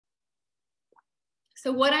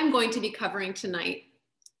So what I'm going to be covering tonight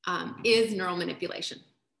is neural manipulation.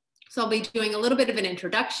 So I'll be doing a little bit of an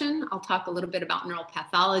introduction. I'll talk a little bit about neural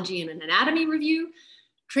pathology and an anatomy review,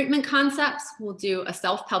 treatment concepts. We'll do a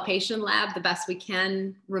self-palpation lab the best we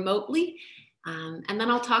can remotely. And then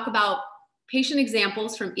I'll talk about patient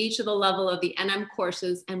examples from each of the level of the NM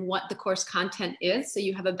courses and what the course content is, so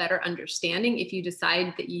you have a better understanding if you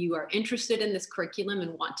decide that you are interested in this curriculum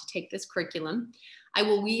and want to take this curriculum. I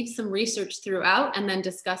will weave some research throughout and then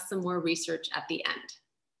discuss some more research at the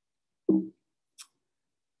end.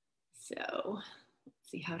 So let's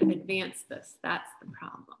see how to advance this. That's the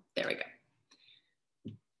problem. There we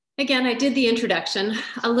go. Again, I did the introduction.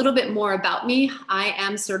 A little bit more about me. I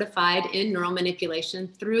am certified in neural manipulation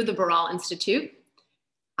through the Barral Institute.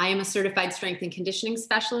 I am a certified strength and conditioning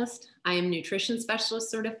specialist. I am nutrition specialist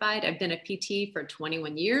certified. I've been a PT for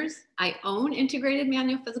 21 years. I own integrated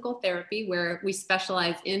manual physical therapy, where we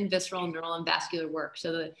specialize in visceral, neural, and vascular work.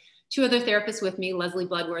 So the two other therapists with me, Leslie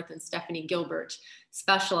Bloodworth and Stephanie Gilbert,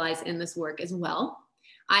 specialize in this work as well.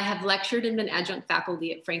 I have lectured and been adjunct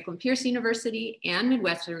faculty at Franklin Pierce University and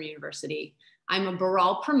Midwestern University. I'm a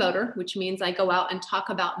Barral promoter, which means I go out and talk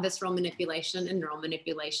about visceral manipulation and neural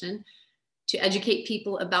manipulation to educate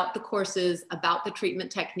people about the courses, about the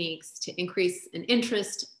treatment techniques, to increase an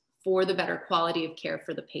interest for the better quality of care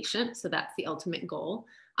for the patient. So that's the ultimate goal.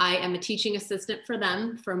 I am a teaching assistant for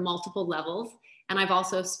them for multiple levels. And I've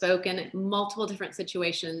also spoken at multiple different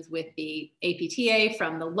situations with the APTA,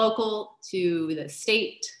 from the local to the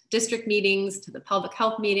state district meetings, to the public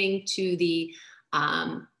health meeting, to the,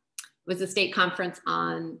 was a state conference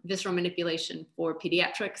on visceral manipulation for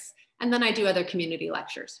pediatrics. And then I do other community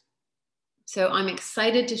lectures. So I'm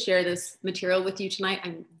excited to share this material with you tonight.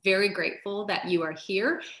 I'm very grateful that you are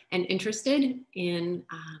here and interested in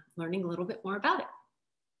learning a little bit more about it.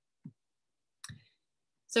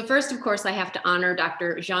 So first, of course, I have to honor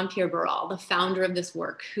Dr. Jean-Pierre Barral, the founder of this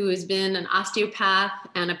work, who has been an osteopath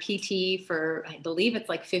and a PT for, I believe it's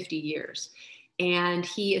like 50 years. And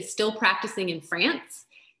he is still practicing in France.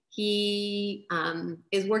 He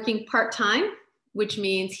is working part-time, which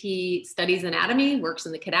means he studies anatomy, works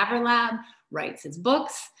in the cadaver lab, writes his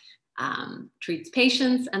books, treats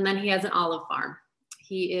patients, and then he has an olive farm.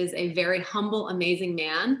 He is a very humble, amazing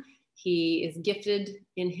man. He is gifted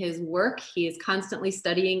in his work. He is constantly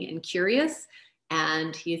studying and curious,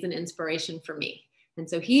 and he is an inspiration for me. And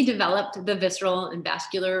so he developed the visceral and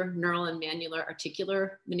vascular, neural and manular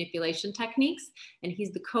articular manipulation techniques. And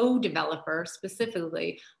he's the co-developer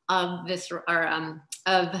specifically of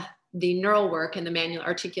the neural work and the manual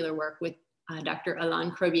articular work with Dr.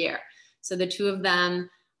 Alain Croibier. So the two of them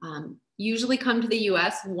usually come to the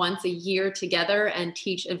US once a year together and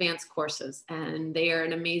teach advanced courses. And they are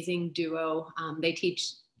an amazing duo. They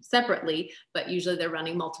teach separately, but usually they're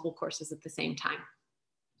running multiple courses at the same time.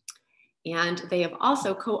 And they have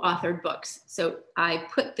also co-authored books. So I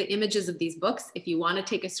put the images of these books. If you want to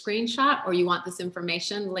take a screenshot or you want this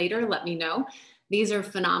information later, let me know. These are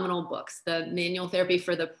phenomenal books. The manual therapy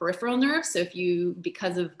for the peripheral nerve. So if you,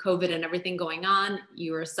 because of COVID and everything going on,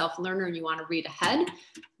 you're a self-learner and you want to read ahead,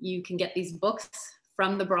 you can get these books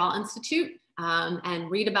from the Barral Institute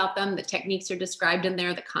and read about them. The techniques are described in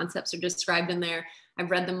there. The concepts are described in there.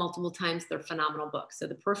 I've read them multiple times. They're phenomenal books. So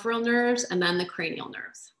the peripheral nerves and then the cranial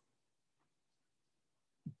nerves.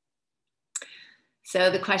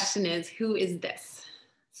 So the question is, who is this?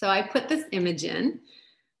 So I put this image in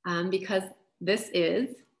because this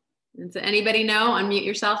is, does anybody know? Unmute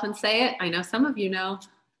yourself and say it. I know some of you know.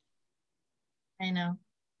 I know.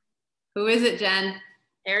 Who is it, Jen?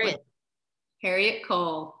 Harriet. Harriet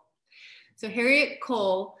Cole. So Harriet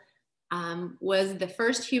Cole was the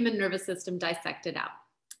first human nervous system dissected out.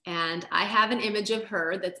 And I have an image of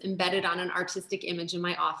her that's embedded on an artistic image in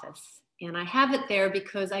my office. And I have it there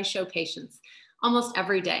because I show patients almost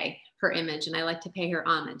every day her image, and I like to pay her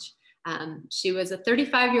homage. She was a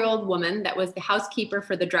 35-year-old woman that was the housekeeper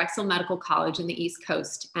for the Drexel Medical College in the East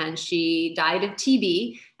Coast. And she died of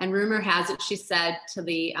TB. And rumor has it, she said to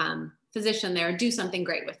the physician there, do something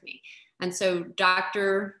great with me. And so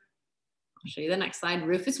I'll show you the next slide,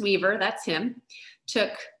 Rufus Weaver, that's him, took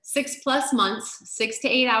 6+ months, 6 to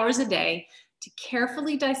 8 hours a day to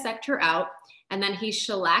carefully dissect her out. And then he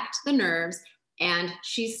shellacked the nerves, and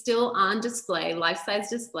she's still on display, life-size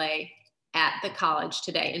display, at the college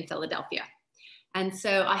today in Philadelphia. And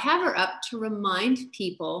so I have her up to remind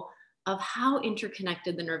people of how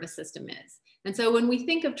interconnected the nervous system is. And so when we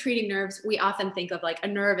think of treating nerves, we often think of like a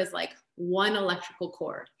nerve as like one electrical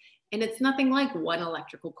cord. And it's nothing like one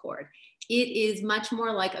electrical cord. It is much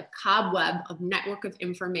more like a cobweb of network of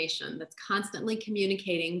information that's constantly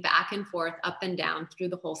communicating back and forth, up and down through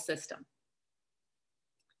the whole system.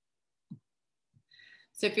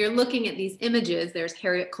 So if you're looking at these images, there's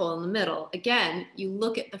Harriet Cole in the middle. Again, you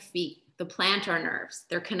look at the feet, the plantar nerves.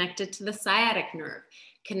 They're connected to the sciatic nerve,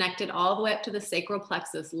 connected all the way up to the sacral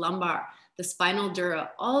plexus, lumbar, the spinal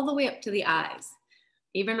dura, all the way up to the eyes.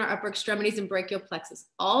 Even our upper extremities and brachial plexus,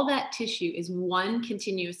 all that tissue is one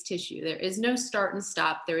continuous tissue. There is no start and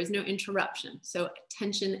stop. There is no interruption. So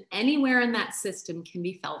tension anywhere in that system can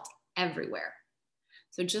be felt everywhere.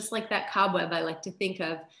 So just like that cobweb, I like to think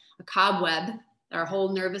of a cobweb, our whole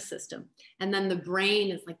nervous system. And then the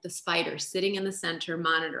brain is like the spider sitting in the center,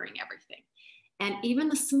 monitoring everything. And even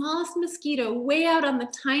the smallest mosquito way out on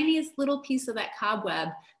the tiniest little piece of that cobweb,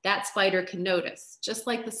 that spider can notice. Just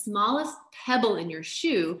like the smallest pebble in your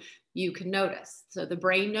shoe, you can notice. So the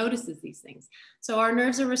brain notices these things. So our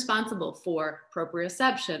nerves are responsible for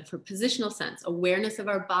proprioception, for positional sense, awareness of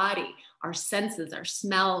our body, our senses, our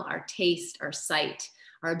smell, our taste, our sight,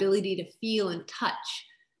 our ability to feel and touch.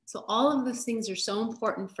 So all of those things are so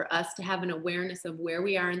important for us to have an awareness of where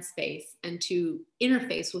we are in space and to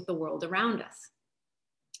interface with the world around us.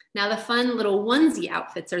 Now the fun little onesie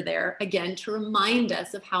outfits are there, again, to remind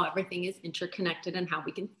us of how everything is interconnected and how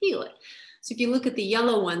we can feel it. So if you look at the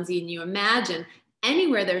yellow onesie and you imagine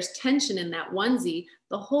anywhere there's tension in that onesie,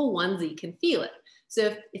 the whole onesie can feel it.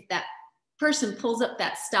 So if that person pulls up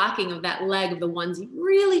that stocking of that leg of the onesie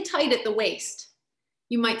really tight at the waist,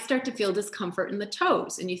 you might start to feel discomfort in the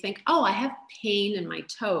toes and you think, oh, I have pain in my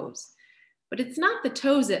toes. But it's not the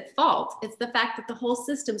toes at fault. It's the fact that the whole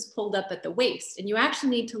system's pulled up at the waist and you actually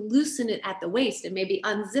need to loosen it at the waist and maybe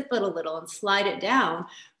unzip it a little and slide it down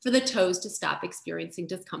for the toes to stop experiencing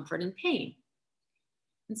discomfort and pain.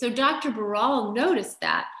 And so Dr. Barral noticed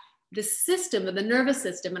that the system of the nervous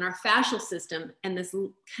system and our fascial system and this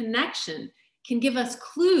connection can give us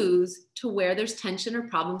clues to where there's tension or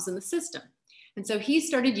problems in the system. And so he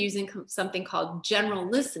started using something called general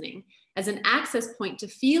listening as an access point to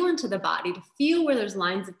feel into the body, to feel where there's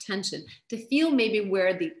lines of tension, to feel maybe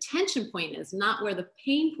where the tension point is, not where the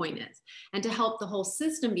pain point is, and to help the whole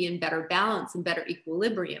system be in better balance and better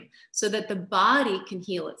equilibrium so that the body can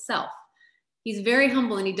heal itself. He's very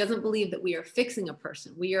humble and he doesn't believe that we are fixing a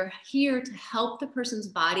person. We are here to help the person's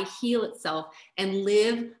body heal itself and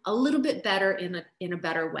live a little bit better in a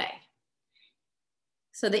better way.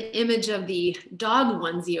 So the image of the dog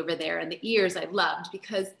onesie over there and the ears I loved,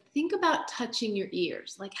 because think about touching your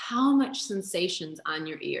ears, like how much sensations on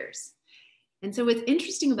your ears. And so what's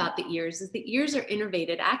interesting about the ears is the ears are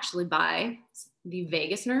innervated actually by the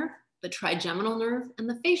vagus nerve, the trigeminal nerve, and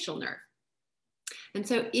the facial nerve. And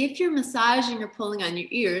so if you're massaging or pulling on your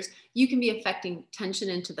ears, you can be affecting tension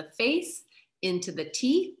into the face, into the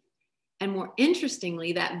teeth, and more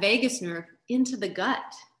interestingly, that vagus nerve into the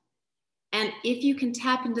gut. And if you can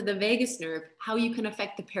tap into the vagus nerve, how you can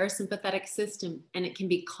affect the parasympathetic system, and it can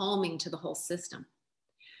be calming to the whole system.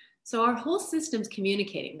 So our whole system's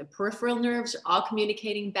communicating. The peripheral nerves are all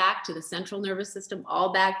communicating back to the central nervous system,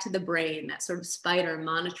 all back to the brain, that sort of spider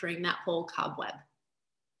monitoring that whole cobweb.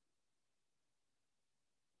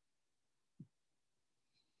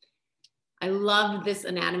 I love this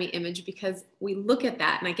anatomy image because we look at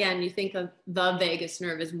that. And again, you think of the vagus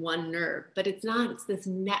nerve as one nerve, but it's not, it's this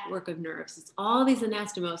network of nerves. It's all these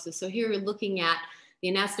anastomoses. So here we're looking at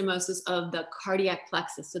the anastomosis of the cardiac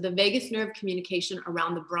plexus. So the vagus nerve communication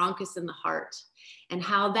around the bronchus and the heart and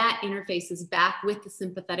how that interfaces back with the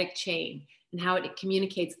sympathetic chain and how it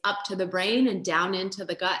communicates up to the brain and down into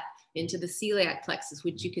the gut, into the celiac plexus,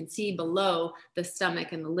 which you can see below the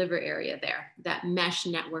stomach and the liver area there, that mesh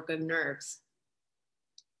network of nerves.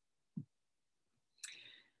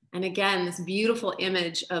 And again, this beautiful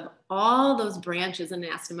image of all those branches and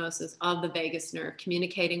anastomosis of the vagus nerve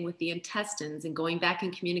communicating with the intestines and going back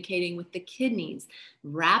and communicating with the kidneys,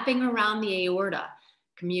 wrapping around the aorta,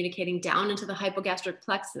 communicating down into the hypogastric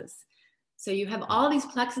plexus. So you have all these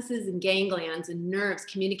plexuses and ganglions and nerves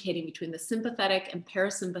communicating between the sympathetic and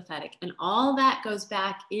parasympathetic, and all that goes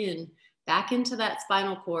back into that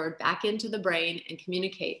spinal cord, back into the brain and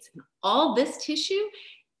communicates. And all this tissue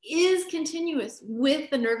is continuous with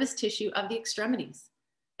the nervous tissue of the extremities.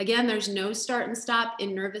 Again, there's no start and stop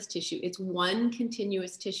in nervous tissue. It's one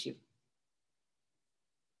continuous tissue.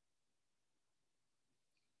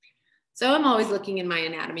 So I'm always looking in my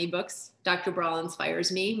anatomy books. Dr. Barral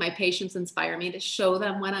inspires me. My patients inspire me to show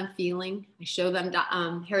them what I'm feeling. I show them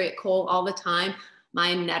Harriet Cole all the time.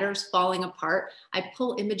 My netter's falling apart. I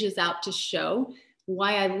pull images out to show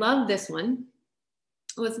why I love this one.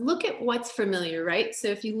 Let's look at what's familiar, right? So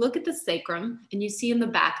if you look at the sacrum and you see in the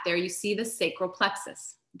back there, you see the sacral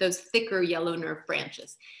plexus, those thicker yellow nerve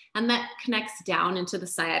branches, and that connects down into the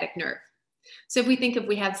sciatic nerve. So if we think if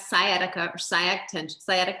we have sciatica or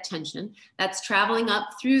sciatic tension, that's traveling up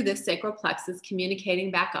through the sacral plexus,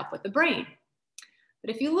 communicating back up with the brain.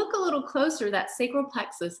 But if you look a little closer, that sacral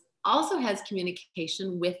plexus also has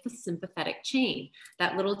communication with the sympathetic chain,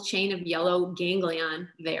 that little chain of yellow ganglion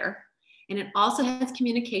there. And it also has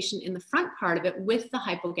communication in the front part of it with the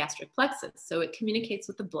hypogastric plexus. So it communicates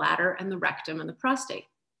with the bladder and the rectum and the prostate.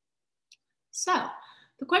 So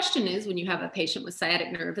the question is, when you have a patient with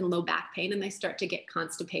sciatic nerve and low back pain and they start to get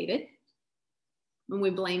constipated, when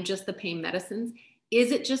we blame just the pain medicines,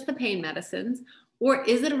 is it just the pain medicines, or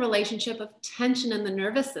is it a relationship of tension in the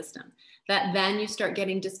nervous system that then you start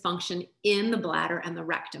getting dysfunction in the bladder and the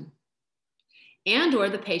rectum? And or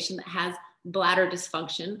the patient that has bladder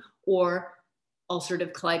dysfunction or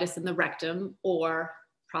ulcerative colitis in the rectum or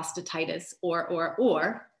prostatitis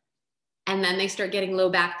or, and then they start getting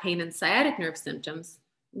low back pain and sciatic nerve symptoms.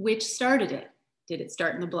 Which started it? Did it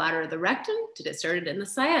start in the bladder or the rectum? Did it start in the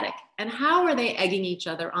sciatic? And how are they egging each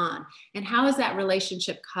other on? And how is that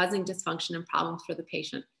relationship causing dysfunction and problems for the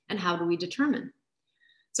patient? And how do we determine?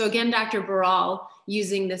 So again, Dr. Barral,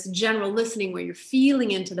 using this general listening where you're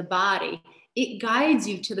feeling into the body, it guides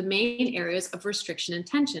you to the main areas of restriction and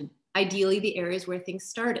tension, ideally the areas where things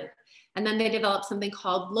started. And then they develop something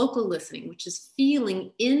called local listening, which is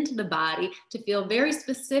feeling into the body to feel very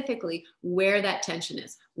specifically where that tension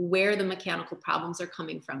is, where the mechanical problems are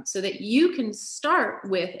coming from, so that you can start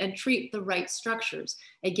with and treat the right structures,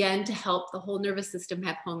 again, to help the whole nervous system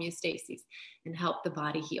have homeostasis and help the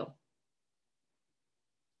body heal.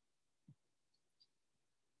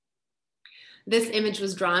 This image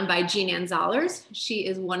was drawn by Jean-Ann Zollers. She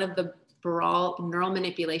is one of the Barral neural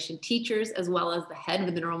manipulation teachers, as well as the head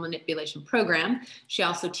of the neural manipulation program. She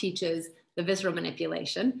also teaches the visceral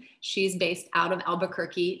manipulation. She's based out of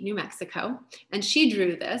Albuquerque, New Mexico, and she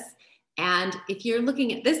drew this. And if you're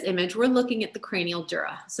looking at this image, we're looking at the cranial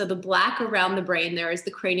dura. So the black around the brain there is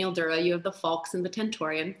the cranial dura. You have the falx and the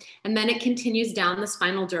tentorium, and then it continues down the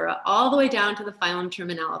spinal dura all the way down to the filum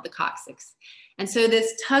terminale of the coccyx. And so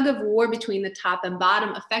this tug of war between the top and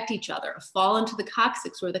bottom affect each other. A fall into the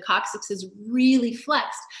coccyx, where the coccyx is really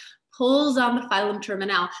flexed, pulls on the filum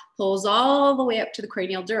terminale, pulls all the way up to the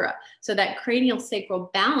cranial dura, so that cranial sacral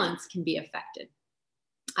balance can be affected.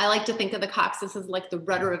 I like to think of the coccyx as like the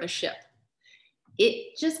rudder of a ship.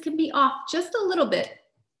 It just can be off just a little bit,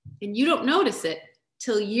 and you don't notice it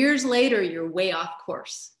till years later you're way off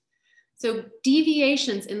course. So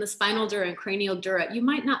deviations in the spinal dura and cranial dura, you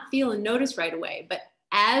might not feel and notice right away, but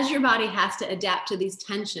as your body has to adapt to these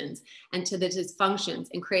tensions and to the dysfunctions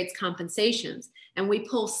and creates compensations, and we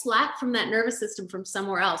pull slack from that nervous system from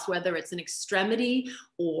somewhere else, whether it's an extremity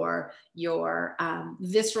or your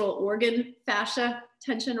visceral organ fascia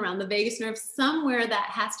tension around the vagus nerve, somewhere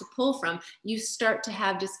that has to pull from, you start to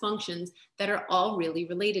have dysfunctions that are all really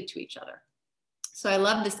related to each other. So I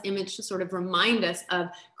love this image to sort of remind us of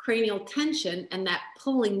cranial tension, and that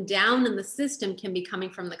pulling down in the system can be coming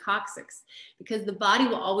from the coccyx, because the body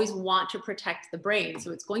will always want to protect the brain. So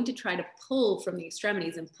it's going to try to pull from the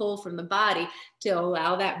extremities and pull from the body to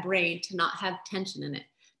allow that brain to not have tension in it,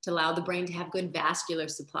 to allow the brain to have good vascular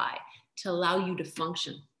supply, to allow you to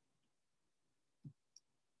function.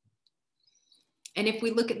 And if we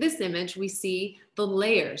look at this image, we see the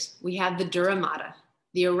layers. We have the dura mater,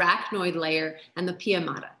 the arachnoid layer, and the pia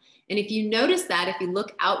mater. And if you notice that, if you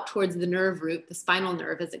look out towards the nerve root, the spinal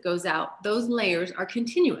nerve as it goes out, those layers are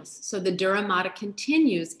continuous. So the dura mater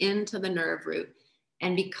continues into the nerve root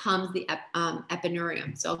and becomes the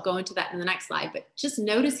epineurium. So I'll go into that in the next slide, but just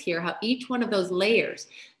notice here how each one of those layers,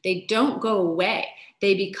 they don't go away.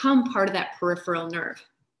 They become part of that peripheral nerve.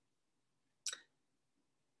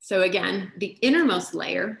 So again, the innermost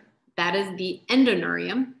layer, that is the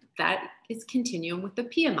endoneurium, that is continuum with the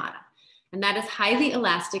pia mater. And that is highly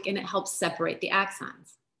elastic, and it helps separate the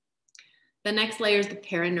axons. The next layer is the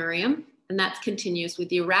perineurium, and that's continuous with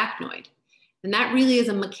the arachnoid. And that really is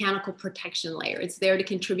a mechanical protection layer. It's there to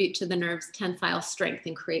contribute to the nerve's tensile strength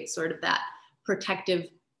and create sort of that protective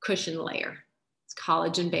cushion layer. It's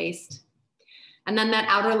collagen-based. And then that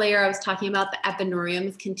outer layer I was talking about, the epineurium,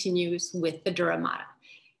 is continuous with the dura mater.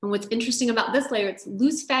 And what's interesting about this layer, it's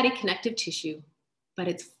loose fatty connective tissue, but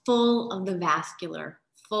it's full of the vascular,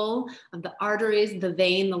 full of the arteries, the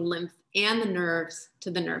vein, the lymph, and the nerves to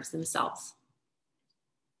the nerves themselves.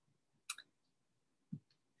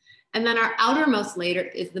 And then our outermost layer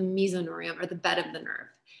is the mesoneurium, or the bed of the nerve.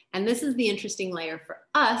 And this is the interesting layer for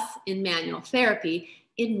us in manual therapy.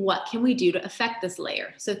 In what can we do to affect this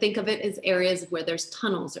layer? So think of it as areas where there's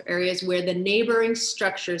tunnels, or areas where the neighboring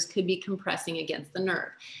structures could be compressing against the nerve.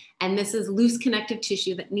 And this is loose connective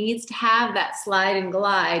tissue that needs to have that slide and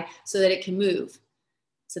glide so that it can move,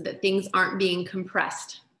 so that things aren't being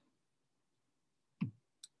compressed.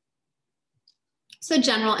 So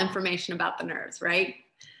general information about the nerves, right?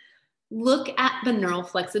 Look at the neural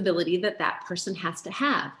flexibility that that person has to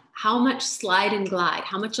have. How much slide and glide,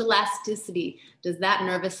 how much elasticity does that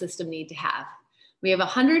nervous system need to have? We have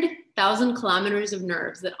 100,000 kilometers of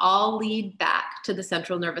nerves that all lead back to the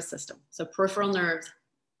central nervous system. So peripheral nerves,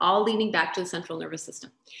 all leading back to the central nervous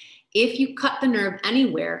system. If you cut the nerve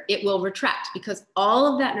anywhere, it will retract because all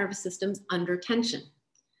of that nervous system's under tension.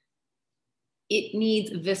 It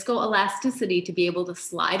needs viscoelasticity to be able to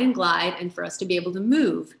slide and glide and for us to be able to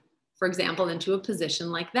move, for example, into a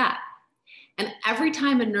position like that. And every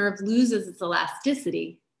time a nerve loses its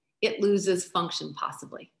elasticity, it loses function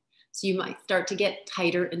possibly. So you might start to get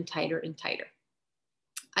tighter and tighter and tighter.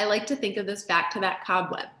 I like to think of this back to that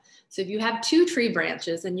cobweb. So if you have two tree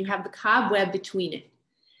branches and you have the cobweb between it,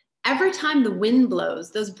 every time the wind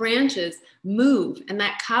blows, those branches move and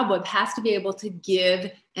that cobweb has to be able to give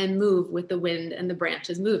and move with the wind and the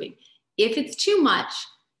branches moving. If it's too much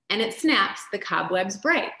and it snaps, the cobwebs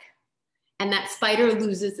break and that spider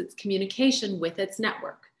loses its communication with its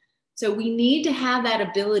network. So we need to have that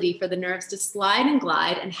ability for the nerves to slide and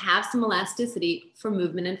glide and have some elasticity for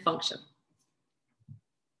movement and function.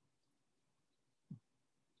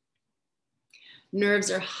 Nerves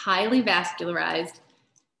are highly vascularized.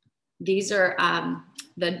 These are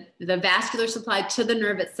the vascular supply to the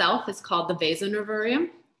nerve itself is called the vasonervarium.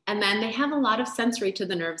 And then they have a lot of sensory to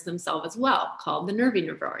the nerves themselves as well, called the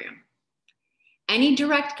nervinervarium. Any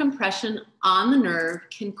direct compression on the nerve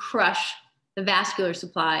can crush the vascular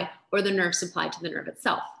supply or the nerve supply to the nerve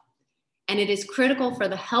itself. And it is critical for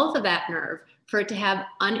the health of that nerve for it to have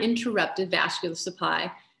uninterrupted vascular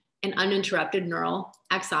supply and uninterrupted neural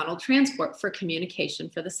axonal transport for communication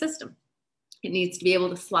for the system. It needs to be able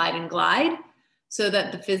to slide and glide so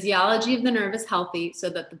that the physiology of the nerve is healthy, so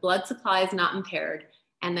that the blood supply is not impaired,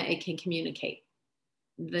 and that it can communicate.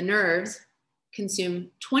 The nerves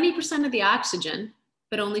consume 20% of the oxygen,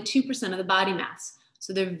 but only 2% of the body mass.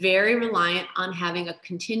 So they're very reliant on having a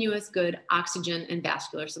continuous good oxygen and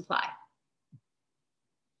vascular supply.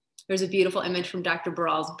 There's a beautiful image from Dr.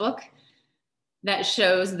 Barral's book that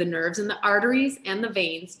shows the nerves and the arteries and the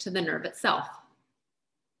veins to the nerve itself.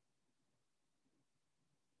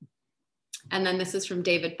 And then this is from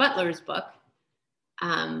David Butler's book.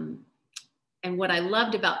 And what I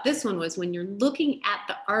loved about this one was when you're looking at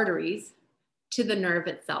the arteries to the nerve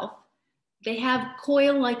itself, they have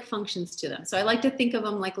coil-like functions to them. So I like to think of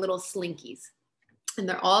them like little slinkies. And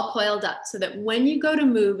they're all coiled up so that when you go to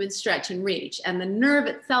move and stretch and reach, and the nerve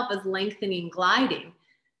itself is lengthening, gliding,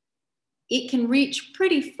 it can reach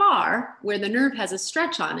pretty far where the nerve has a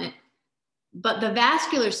stretch on it, but the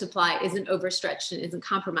vascular supply isn't overstretched and isn't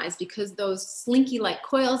compromised because those slinky-like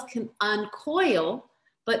coils can uncoil,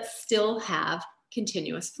 but still have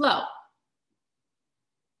continuous flow.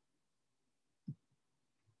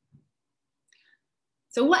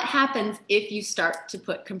 So what happens if you start to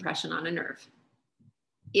put compression on a nerve?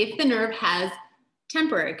 If the nerve has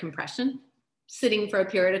temporary compression, sitting for a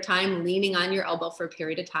period of time, leaning on your elbow for a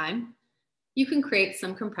period of time, you can create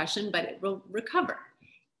some compression, but it will recover.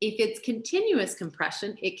 If it's continuous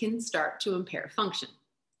compression, it can start to impair function.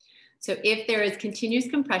 So if there is continuous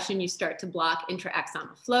compression, you start to block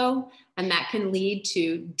intra-axonal flow, and that can lead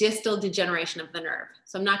to distal degeneration of the nerve.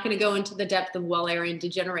 So I'm not going to go into the depth of Wallerian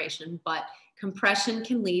degeneration, but compression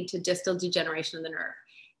can lead to distal degeneration of the nerve.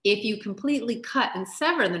 If you completely cut and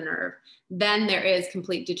sever the nerve, then there is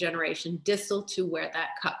complete degeneration distal to where that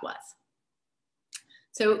cut was.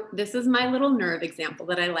 So this is my little nerve example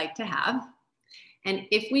that I like to have. And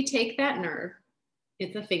if we take that nerve,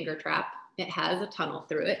 it's a finger trap, it has a tunnel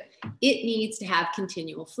through it, it needs to have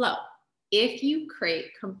continual flow. If you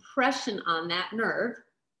create compression on that nerve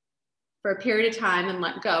for a period of time and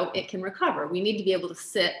let go, it can recover. We need to be able to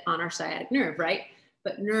sit on our sciatic nerve, right?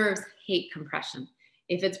 But nerves hate compression.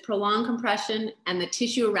 If it's prolonged compression and the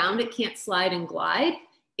tissue around it can't slide and glide,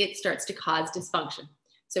 it starts to cause dysfunction.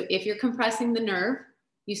 So if you're compressing the nerve,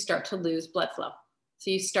 you start to lose blood flow.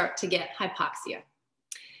 So you start to get hypoxia.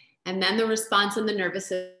 And then the response in the nervous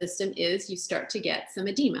system is you start to get some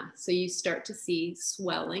edema. So you start to see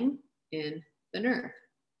swelling in the nerve,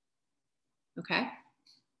 okay?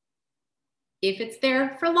 If it's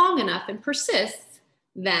there for long enough and persists,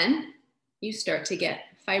 then you start to get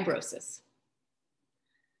fibrosis.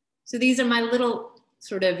 So these are my little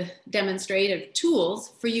sort of demonstrative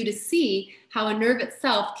tools for you to see how a nerve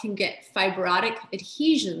itself can get fibrotic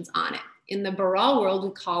adhesions on it. In the Barral world, we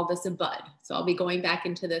call this a bud. So I'll be going back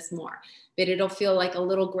into this more, but it'll feel like a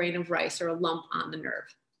little grain of rice or a lump on the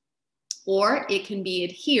nerve. Or it can be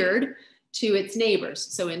adhered to its neighbors.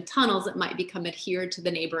 So in tunnels, it might become adhered to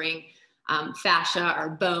the neighboring fascia or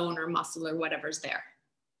bone or muscle or whatever's there.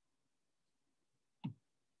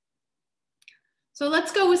 So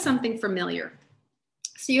let's go with something familiar.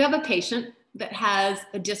 So you have a patient that has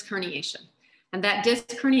a disc herniation, and that disc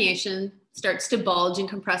herniation starts to bulge and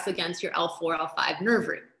compress against your L4, L5 nerve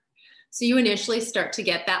root. So you initially start to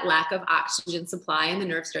get that lack of oxygen supply and the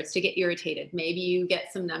nerve starts to get irritated. Maybe you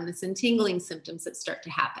get some numbness and tingling symptoms that start to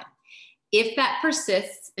happen. If that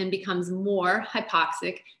persists and becomes more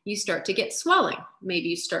hypoxic, you start to get swelling. Maybe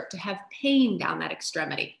you start to have pain down that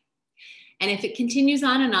extremity. And if it continues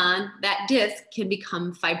on, that disc can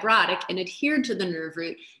become fibrotic and adhered to the nerve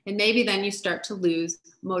root, and maybe then you start to lose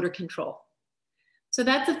motor control. So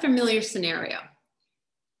that's a familiar scenario.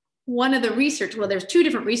 One of the research, well, there's two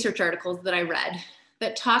different research articles that I read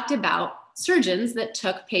that talked about surgeons that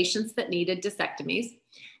took patients that needed discectomies,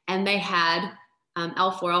 and they had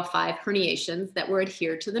L4, L5 herniations that were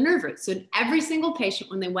adhered to the nerve root. So in every single patient,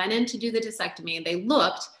 when they went in to do the discectomy, they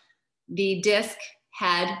looked, the disc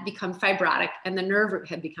had become fibrotic and the nerve root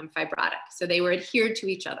had become fibrotic. So they were adhered to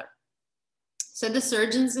each other. So the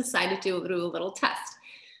surgeons decided to do a little test.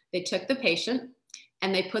 They took the patient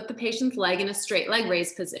and they put the patient's leg in a straight leg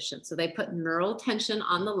raised position. So they put neural tension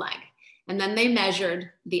on the leg, and then they measured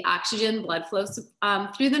the oxygen blood flow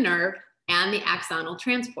through the nerve and the axonal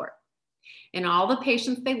transport. In all the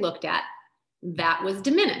patients they looked at, that was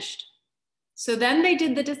diminished. So then they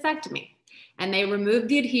did the discectomy and they removed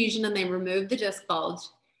the adhesion and they removed the disc bulge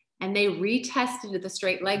and they retested the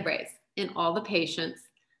straight leg raise. In all the patients,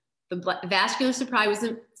 the vascular supply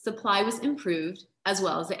was improved as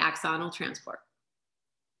well as the axonal transport.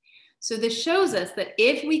 So this shows us that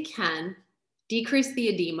if we can decrease the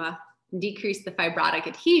edema, decrease the fibrotic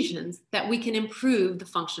adhesions, that we can improve the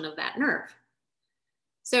function of that nerve.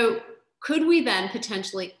 So could we then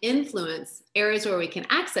potentially influence areas where we can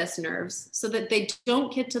access nerves so that they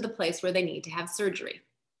don't get to the place where they need to have surgery?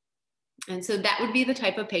 And so that would be the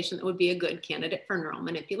type of patient that would be a good candidate for neural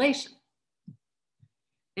manipulation.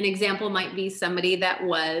 An example might be somebody that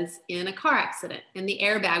was in a car accident and the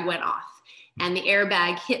airbag went off and the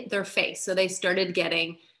airbag hit their face. So they started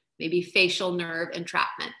getting maybe facial nerve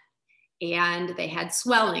entrapment and they had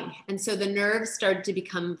swelling. And so the nerves started to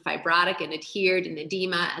become fibrotic and adhered and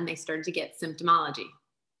edema, and they started to get symptomology.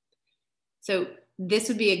 So this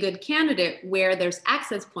would be a good candidate where there's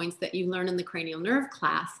access points that you learn in the cranial nerve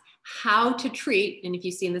class, how to treat, and if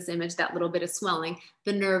you see in this image, that little bit of swelling,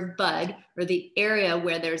 the nerve bud or the area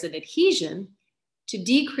where there's an adhesion, to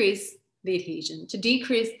decrease the adhesion, to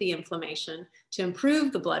decrease the inflammation, to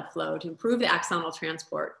improve the blood flow, to improve the axonal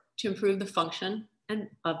transport, to improve the function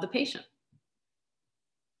of the patient.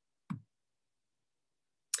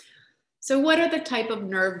 So what are the type of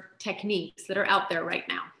nerve techniques that are out there right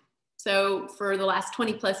now? So for the last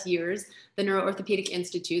 20 plus years, the Neuroorthopedic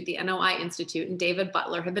Institute, the NOI Institute, and David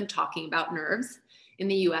Butler have been talking about nerves in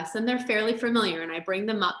the US, and they're fairly familiar. And I bring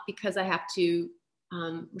them up because I have to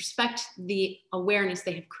respect the awareness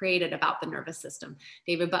they have created about the nervous system.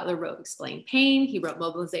 David Butler wrote Explain Pain. He wrote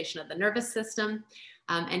Mobilization of the Nervous System.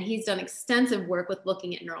 And he's done extensive work with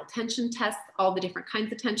looking at neural tension tests, all the different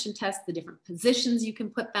kinds of tension tests, the different positions you can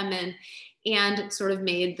put them in, and sort of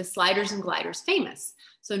made the sliders and gliders famous.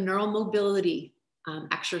 So neural mobility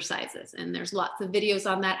exercises. And there's lots of videos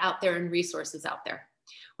on that out there and resources out there.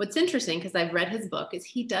 What's interesting, because I've read his book, is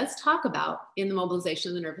he does talk about, in the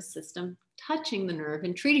mobilization of the nervous system, touching the nerve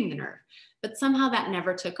and treating the nerve, but somehow that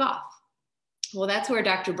never took off. Well, that's where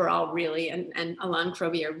Dr. Barral really, and Alain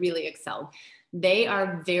Croibier really excelled. They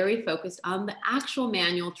are very focused on the actual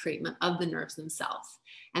manual treatment of the nerves themselves.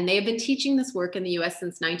 And they have been teaching this work in the US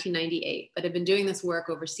since 1998, but have been doing this work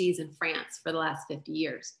overseas in France for the last 50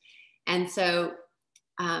 years. And so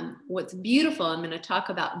what's beautiful, I'm going to talk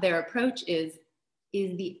about their approach is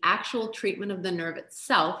the actual treatment of the nerve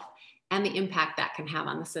itself and the impact that can have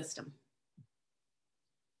on the system.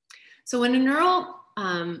 So when a neural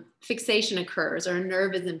fixation occurs or a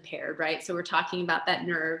nerve is impaired, right? So we're talking about that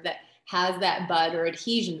nerve that has that bud or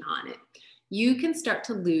adhesion on it, you can start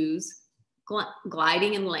to lose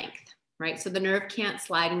gliding in length, right? So the nerve can't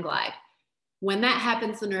slide and glide. When that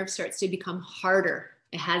happens, the nerve starts to become harder.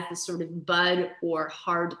 It has this sort of bud or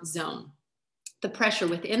hard zone. The pressure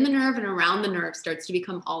within the nerve and around the nerve starts to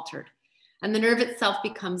become altered, and the nerve itself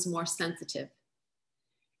becomes more sensitive,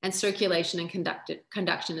 and circulation and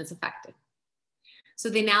conduction is affected. So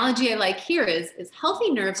the analogy I like here is healthy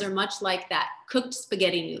nerves are much like that cooked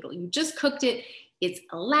spaghetti noodle. You just cooked it, It's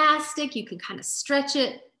elastic, you can kind of stretch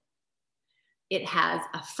it. It has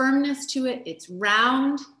a firmness to it, it's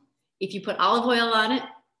round. If you put olive oil on it,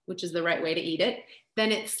 which is the right way to eat it,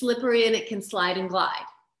 then it's slippery and it can slide and glide.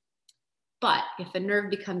 But if a nerve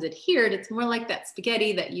becomes adhered, it's more like that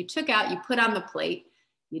spaghetti that you took out, you put on the plate,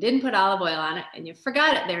 you didn't put olive oil on it, and you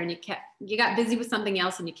forgot it there, and you got busy with something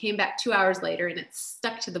else, and you came back 2 hours later and it's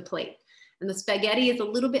stuck to the plate. And the spaghetti is a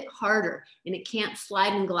little bit harder and it can't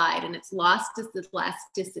slide and glide, and it's lost its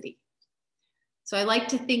elasticity. So I like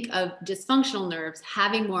to think of dysfunctional nerves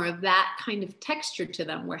having more of that kind of texture to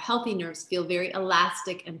them, where healthy nerves feel very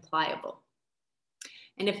elastic and pliable.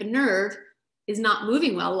 And if a nerve is not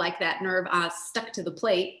moving well, like that nerve stuck to the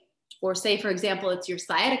plate, or say, for example, it's your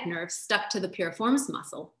sciatic nerve stuck to the piriformis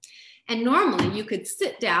muscle, and normally you could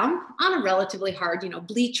sit down on a relatively hard,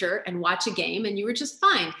 bleacher and watch a game, and you were just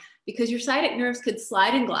fine, because your sciatic nerves could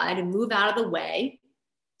slide and glide and move out of the way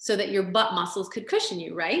so that your butt muscles could cushion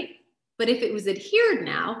you, right? But if it was adhered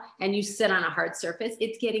now and you sit on a hard surface,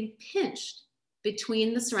 it's getting pinched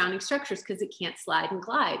between the surrounding structures because it can't slide and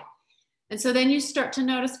glide. And so then you start to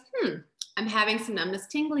notice, I'm having some numbness,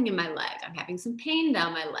 tingling in my leg. I'm having some pain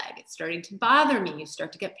down my leg. It's starting to bother me. You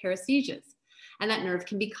start to get paresthesias. And that nerve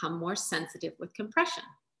can become more sensitive with compression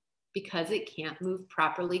because it can't move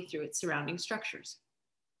properly through its surrounding structures.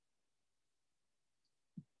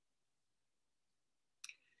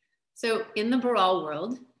 So in the Barral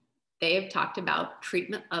world, they have talked about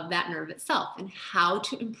treatment of that nerve itself and how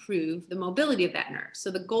to improve the mobility of that nerve. So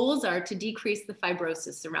the goals are to decrease the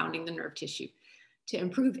fibrosis surrounding the nerve tissue, to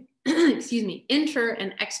improve, inter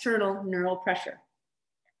and external neural pressure,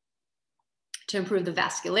 to improve the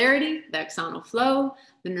vascularity, the axonal flow,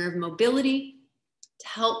 the nerve mobility, to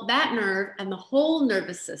help that nerve and the whole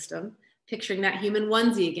nervous system, picturing that human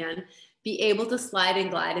onesie again, be able to slide and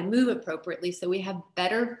glide and move appropriately so we have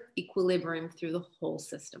better equilibrium through the whole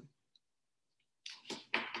system.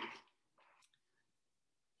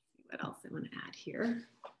 What else I want to add here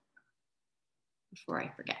before I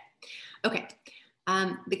forget? Okay,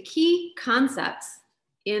 the key concepts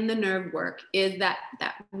in the nerve work is that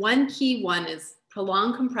one key one is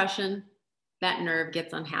prolonged compression, that nerve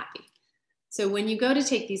gets unhappy. So when you go to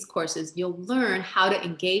take these courses, you'll learn how to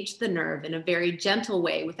engage the nerve in a very gentle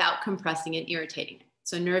way without compressing and irritating it.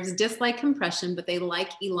 So nerves dislike compression, but they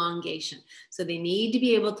like elongation. So they need to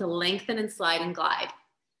be able to lengthen and slide and glide.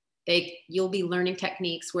 You'll be learning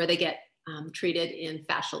techniques where they get treated in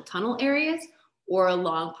fascial tunnel areas or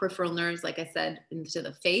along peripheral nerves, like I said, into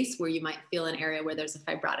the face, where you might feel an area where there's a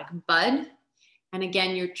fibrotic bud. And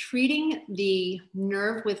again, you're treating the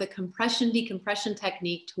nerve with a compression-decompression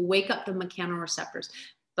technique to wake up the mechanoreceptors.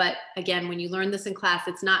 But again, when you learn this in class,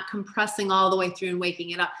 it's not compressing all the way through and waking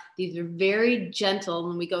it up. These are very gentle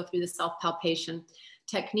when we go through the self-palpation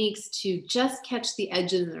techniques to just catch the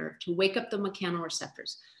edge of the nerve, to wake up the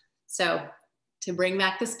mechanoreceptors. So to bring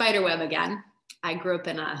back the spider web again, I grew up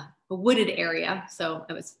in a wooded area. So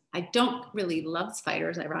I don't really love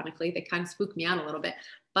spiders, ironically. They kind of spook me out a little bit,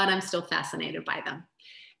 but I'm still fascinated by them.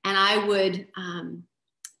 And I would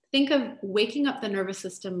think of waking up the nervous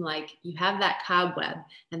system like you have that cobweb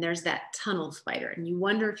and there's that tunnel spider and you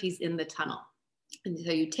wonder if he's in the tunnel. And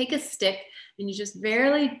so you take a stick and you just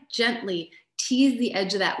very gently tease the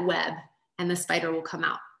edge of that web and the spider will come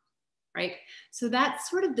out, right? So that's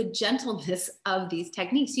sort of the gentleness of these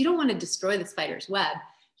techniques. You don't want to destroy the spider's web.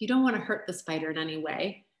 You don't want to hurt the spider in any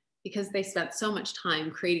way, because they spent so much time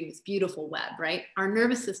creating this beautiful web, right? Our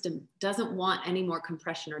nervous system doesn't want any more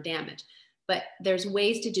compression or damage, but there's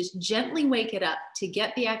ways to just gently wake it up to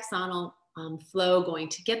get the axonal flow going,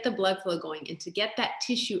 to get the blood flow going, and to get that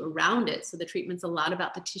tissue around it. So the treatment's a lot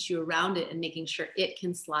about the tissue around it and making sure it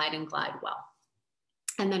can slide and glide well.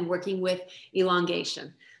 And then working with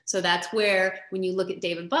elongation. So that's where, when you look at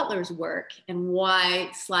David Butler's work and why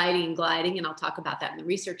sliding and gliding, and I'll talk about that in the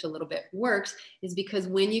research a little bit, works, is because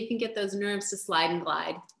when you can get those nerves to slide and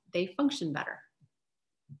glide, they function better.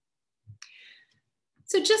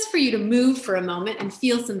 So just for you to move for a moment and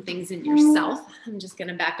feel some things in yourself, I'm just going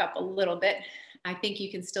to back up a little bit. I think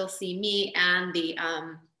you can still see me and the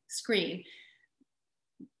screen.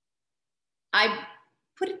 I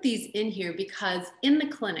put these in here because in the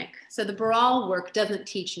clinic, so the Barral work doesn't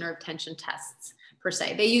teach nerve tension tests per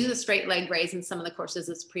se. They use a straight leg raise in some of the courses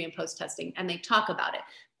as pre and post testing, and they talk about it.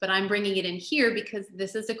 But I'm bringing it in here because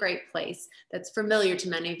this is a great place that's familiar to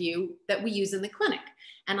many of you that we use in the clinic.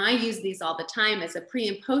 And I use these all the time as a pre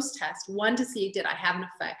and post test, one, to see did I have an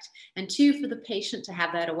effect, and two, for the patient to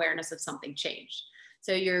have that awareness of something changed.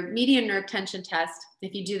 So your median nerve tension test,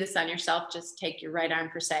 if you do this on yourself, just take your right arm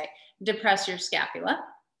per se, depress your scapula,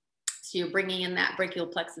 So you're bringing in that brachial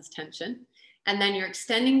plexus tension, and then you're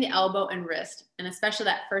extending the elbow and wrist, and especially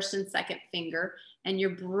that first and second finger, and you're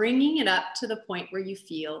bringing it up to the point where you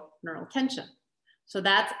feel neural tension. So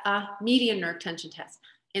that's a median nerve tension test.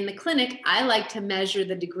 In the clinic, I like to measure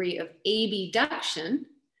the degree of abduction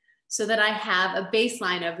so that I have a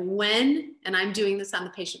baseline of when, and I'm doing this on the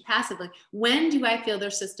patient passively, when do I feel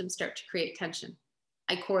their system start to create tension?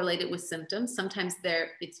 I correlate it with symptoms. Sometimes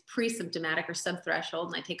it's pre-symptomatic or subthreshold,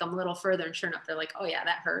 and I take them a little further, and sure enough, they're like, oh yeah,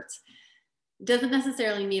 that hurts. Doesn't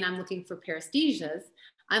necessarily mean I'm looking for paresthesias.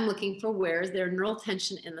 I'm looking for where is there neural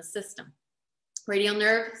tension in the system. Radial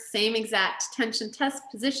nerve, same exact tension test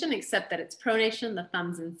position, except that it's pronation, the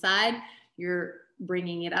thumb's inside. You're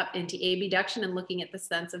bringing it up into abduction and looking at the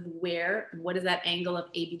sense of where, what is that angle of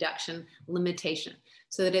abduction limitation,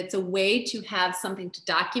 so that it's a way to have something to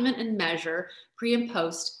document and measure pre and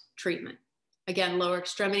post treatment. Again, lower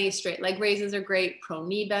extremity, straight leg raises are great, prone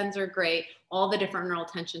knee bends are great, all the different neural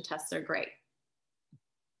tension tests are great.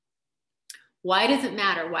 Why does it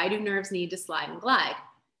matter? Why do nerves need to slide and glide?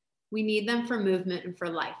 We need them for movement and for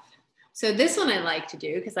life. So this one I like to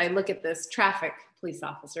do, because I look at this traffic police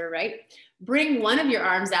officer, right? Bring one of your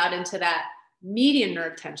arms out into that median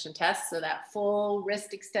nerve tension test, so that full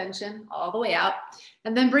wrist extension all the way out,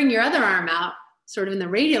 and then bring your other arm out sort of in the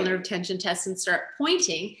radial nerve tension test and start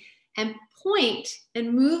pointing, and point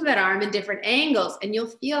and move that arm in different angles, and you'll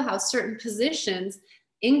feel how certain positions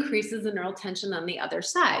increases the neural tension on the other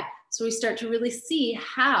side. So we start to really see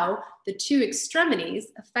how the two extremities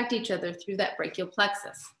affect each other through that brachial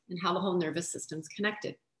plexus and how the whole nervous system is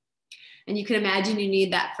connected. And you can imagine you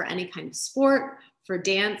need that for any kind of sport, for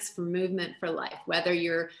dance, for movement, for life, whether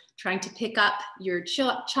you're trying to pick up your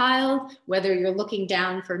child, whether you're looking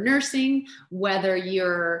down for nursing, whether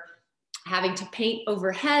you're having to paint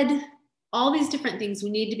overhead, all these different things, we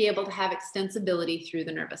need to be able to have extensibility through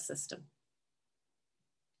the nervous system.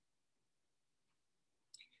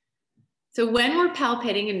 So when we're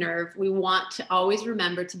palpating a nerve, we want to always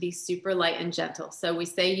remember to be super light and gentle. So we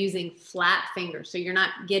say using flat fingers. So you're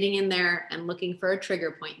not getting in there and looking for a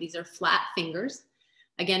trigger point. These are flat fingers.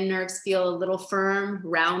 Again, nerves feel a little firm,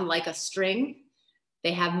 round like a string.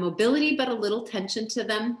 They have mobility, but a little tension to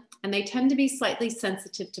them. And they tend to be slightly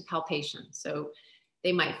sensitive to palpation. So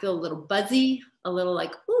they might feel a little buzzy, a little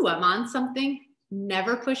like, ooh, I'm on something.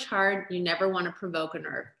 Never push hard. You never want to provoke a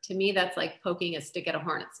nerve. To me, that's like poking a stick at a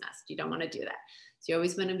hornet's nest. You don't want to do that. So you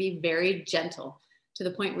always want to be very gentle to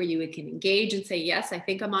the point where you can engage and say, yes, I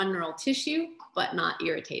think I'm on neural tissue, but not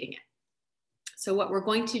irritating it. So what we're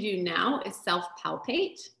going to do now is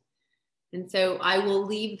self-palpate. And so I will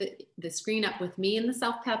leave the screen up with me in the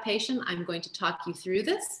self-palpation. I'm going to talk you through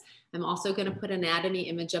this. I'm also going to put an anatomy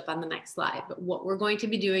image up on the next slide. But what we're going to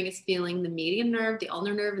be doing is feeling the median nerve, the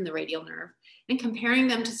ulnar nerve, and the radial nerve, and comparing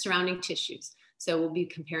them to surrounding tissues. So we'll be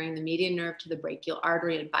comparing the median nerve to the brachial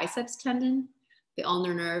artery and biceps tendon, the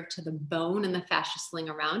ulnar nerve to the bone and the fascia sling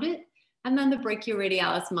around it, and then the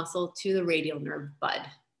brachioradialis muscle to the radial nerve bud.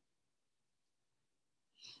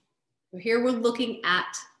 So here we're looking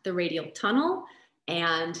at the radial tunnel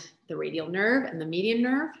and the radial nerve and the median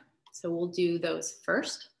nerve. So we'll do those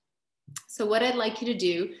first. So what I'd like you to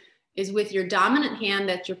do is with your dominant hand,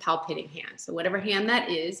 that's your palpating hand. So whatever hand that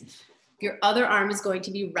is, your other arm is going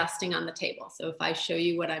to be resting on the table. So if I show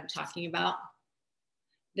you what I'm talking about,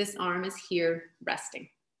 this arm is here resting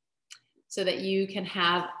so that you can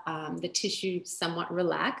have the tissue somewhat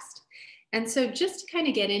relaxed. And so just to kind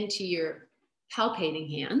of get into your palpating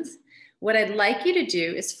hands, what I'd like you to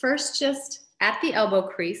do is first just at the elbow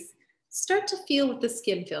crease, start to feel what the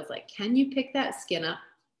skin feels like. Can you pick that skin up?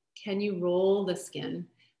 Can you roll the skin?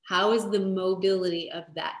 How is the mobility of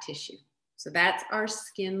that tissue? So that's our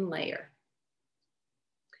skin layer.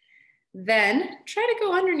 Then try to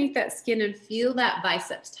go underneath that skin and feel that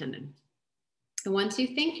biceps tendon. And once you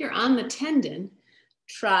think you're on the tendon,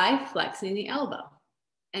 try flexing the elbow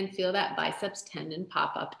and feel that biceps tendon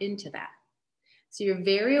pop up into that. So you're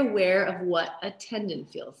very aware of what a tendon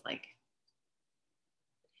feels like.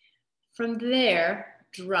 From there,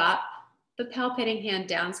 drop the palpating hand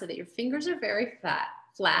down so that your fingers are very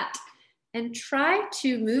flat, and try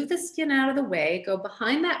to move the skin out of the way, go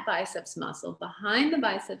behind that biceps muscle, behind the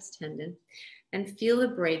biceps tendon, and feel the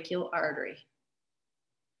brachial artery.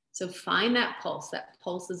 So find that pulse. That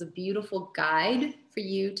pulse is a beautiful guide for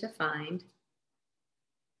you to find.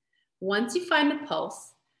 Once you find the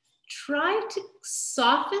pulse, try to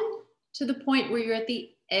soften to the point where you're at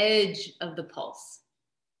the edge of the pulse.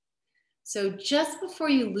 So just before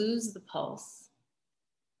you lose the pulse,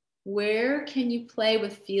 where can you play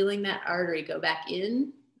with feeling that artery? Go back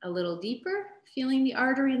in a little deeper, feeling the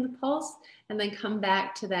artery and the pulse, and then come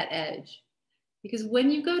back to that edge. Because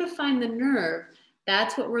when you go to find the nerve,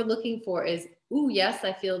 that's what we're looking for is, ooh, yes,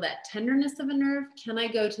 I feel that tenderness of a nerve. Can I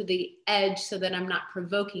go to the edge so that I'm not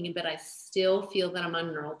provoking it, but I still feel that I'm on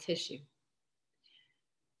neural tissue?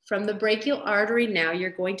 From the brachial artery now, you're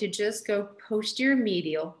going to just go posterior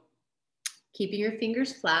medial, keeping your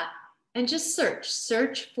fingers flat, and just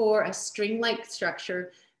search for a string-like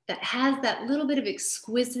structure that has that little bit of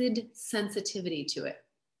exquisite sensitivity to it.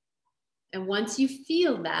 And once you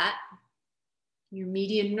feel that, your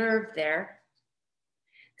median nerve there,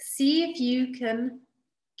 see if you can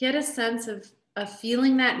get a sense of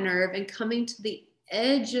feeling that nerve and coming to the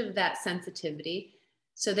edge of that sensitivity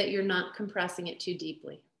so that you're not compressing it too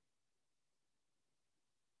deeply.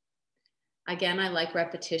 Again, I like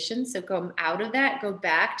repetition. So go out of that, go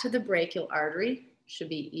back to the brachial artery. Should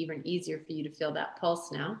be even easier for you to feel that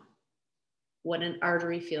pulse now. What an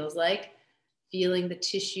artery feels like, feeling the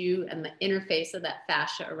tissue and the interface of that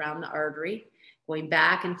fascia around the artery, going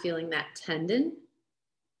back and feeling that tendon,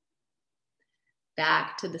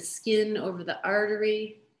 back to the skin over the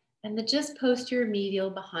artery, and the just posterior medial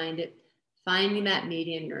behind it, finding that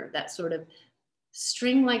median nerve, that sort of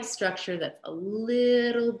string-like structure that's a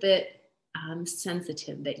little bit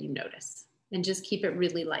sensitive that you notice, and just keep it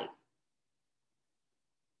really light.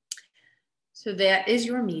 So that is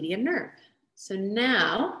your median nerve. So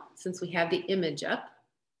now, since we have the image up,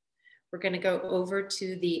 we're going to go over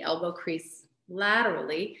to the elbow crease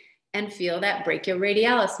laterally and feel that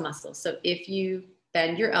brachioradialis muscle. So if you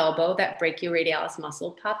bend your elbow, that brachioradialis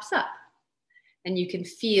muscle pops up, and you can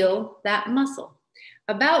feel that muscle.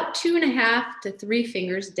 About 2.5 to 3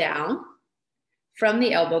 fingers down from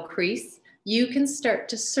the elbow crease, you can start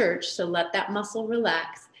to search, so let that muscle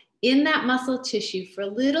relax, in that muscle tissue for a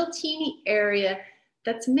little teeny area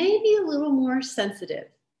that's maybe a little more sensitive.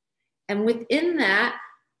 And within that,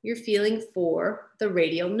 you're feeling for the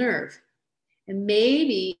radial nerve. And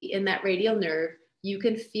maybe in that radial nerve, you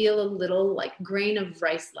can feel a little like grain of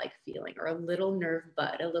rice-like feeling, or a little nerve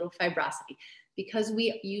bud, a little fibrosity. Because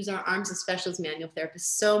we use our arms as specialist manual therapists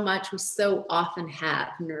so much, we so often have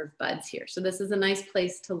nerve buds here. So this is a nice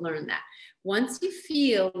place to learn that. Once you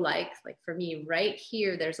feel like for me right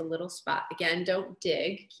here, there's a little spot. Again, don't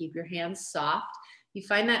dig, keep your hands soft. You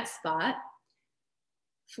find that spot,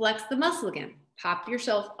 flex the muscle again, pop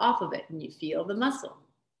yourself off of it, and you feel the muscle.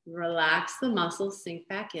 Relax the muscle, sink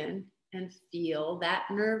back in, and feel that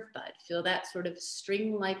nerve bud. Feel that sort of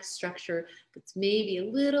string-like structure that's maybe a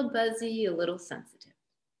little buzzy, a little sensitive.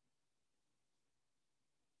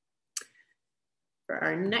 For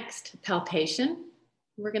our next palpation,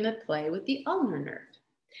 we're going to play with the ulnar nerve.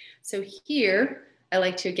 So here, I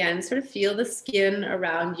like to again sort of feel the skin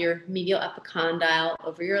around your medial epicondyle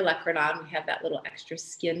over your olecranon. We have that little extra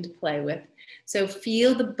skin to play with. So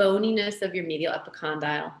feel the boniness of your medial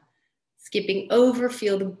epicondyle. Skipping over,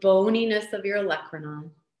 feel the boniness of your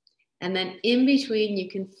olecranon. And then in between, you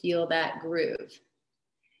can feel that groove.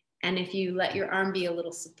 And if you let your arm be a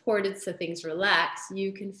little supported so things relax,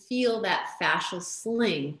 you can feel that fascial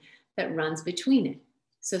sling that runs between it.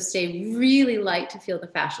 So stay really light to feel the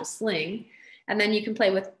fascial sling. And then you can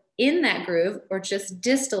play within that groove, or just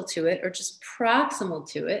distal to it, or just proximal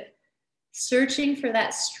to it, searching for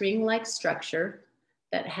that string-like structure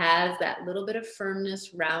that has that little bit of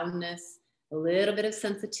firmness, roundness, a little bit of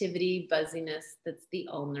sensitivity, buzziness. That's the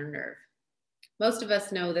ulnar nerve. Most of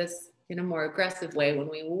us know this in a more aggressive way when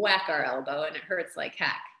we whack our elbow and it hurts like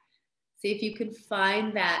heck. See if you can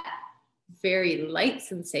find that very light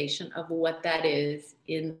sensation of what that is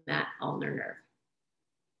in that ulnar nerve.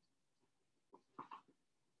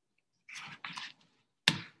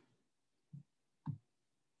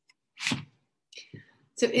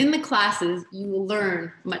 So in the classes, you will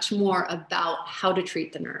learn much more about how to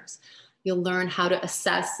treat the nerves. You'll learn how to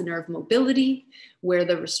assess the nerve mobility, where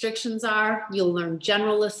the restrictions are. You'll learn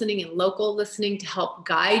general listening and local listening to help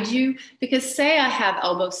guide you. Because say I have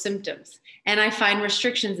elbow symptoms and I find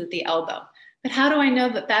restrictions at the elbow, but how do I know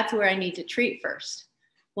that that's where I need to treat first?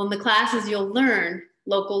 Well, in the classes, you'll learn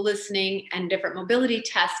local listening and different mobility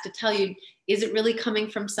tests to tell you, is it really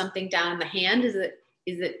coming from something down in the hand? Is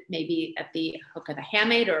it maybe at the hook of the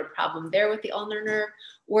hamate, or a problem there with the ulnar nerve?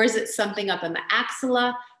 Or is it something up in the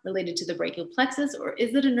axilla related to the brachial plexus? Or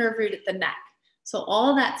is it a nerve root at the neck? So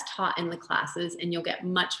all that's taught in the classes, and you'll get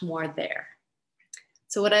much more there.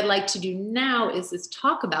 So what I'd like to do now is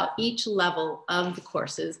talk about each level of the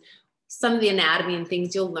courses, some of the anatomy and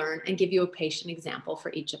things you'll learn, and give you a patient example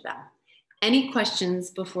for each of them. Any questions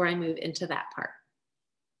before I move into that part?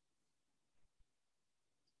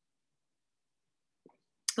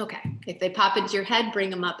 Okay, if they pop into your head, bring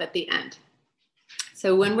them up at the end.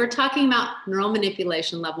 So when we're talking about neural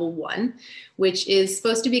manipulation level 1, which is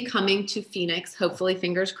supposed to be coming to Phoenix, hopefully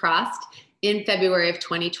fingers crossed, in February of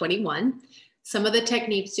 2021, some of the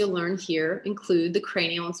techniques you'll learn here include the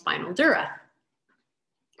cranial and spinal dura.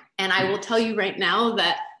 And I will tell you right now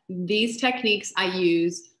that these techniques I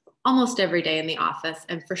use almost every day in the office,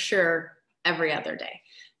 and for sure every other day,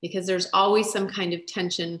 because there's always some kind of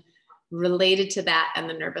tension related to that and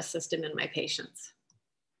the nervous system in my patients.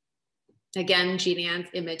 Again, Jean-Anne's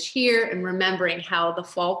image here, and remembering how the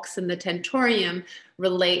falx and the tentorium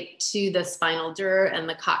relate to the spinal dura and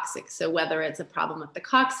the coccyx. So whether it's a problem with the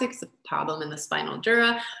coccyx, a problem in the spinal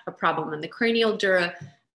dura, a problem in the cranial dura,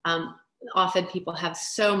 often people have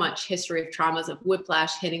so much history of traumas of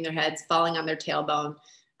whiplash, hitting their heads, falling on their tailbone,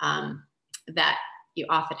 that you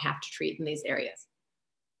often have to treat in these areas.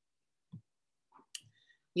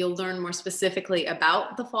 You'll learn more specifically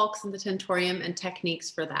about the falx and the tentorium and techniques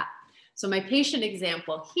for that. So my patient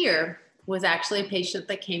example here was actually a patient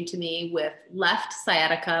that came to me with left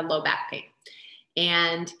sciatica, low back pain.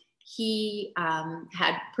 And he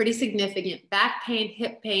had pretty significant back pain,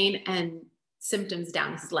 hip pain, and symptoms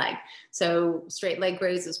down his leg. So straight leg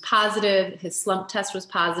raise was positive. His slump test was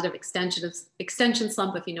positive. Extension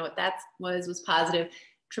slump, if you know what that was positive.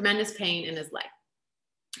 Tremendous pain in his leg.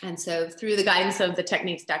 And so through the guidance of the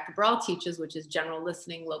techniques Dr. Barral teaches, which is general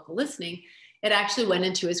listening, local listening, it actually went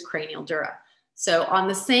into his cranial dura. So on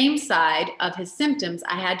the same side of his symptoms,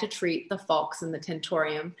 I had to treat the falx and the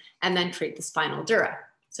tentorium and then treat the spinal dura.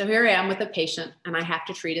 So here I am with a patient and I have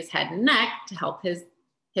to treat his head and neck to help his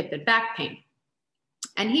hip and back pain.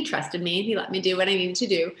 And he trusted me and he let me do what I needed to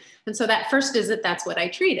do. And so that first visit, that's what I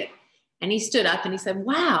treated. And he stood up and he said,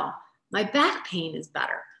 wow, my back pain is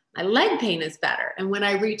better. My leg pain is better. And when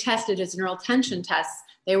I retested his neural tension tests,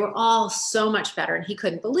 they were all so much better and he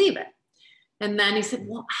couldn't believe it. And then he said,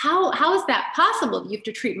 well, how is that possible? You have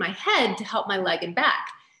to treat my head to help my leg and back.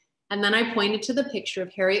 And then I pointed to the picture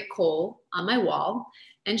of Harriet Cole on my wall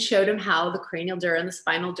and showed him how the cranial dura and the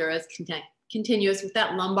spinal dura is continuous with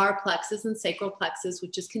that lumbar plexus and sacral plexus,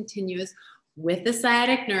 which is continuous with the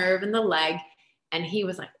sciatic nerve and the leg. And he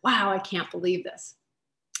was like, wow, I can't believe this.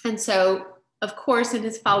 And so, of course, in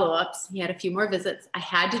his follow-ups, he had a few more visits. I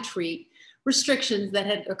had to treat restrictions that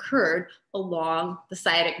had occurred along the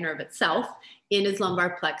sciatic nerve itself, in his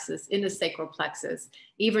lumbar plexus, in his sacral plexus,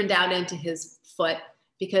 even down into his foot,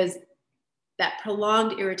 because that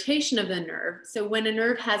prolonged irritation of the nerve. So when a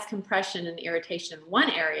nerve has compression and irritation in one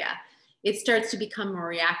area, it starts to become more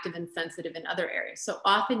reactive and sensitive in other areas. So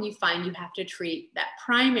often you find you have to treat that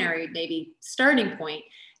primary, maybe starting point,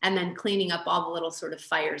 and then cleaning up all the little sort of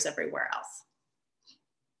fires everywhere else.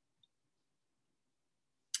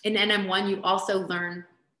 In NM1, you also learn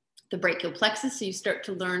the brachial plexus. So you start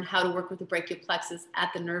to learn how to work with the brachial plexus at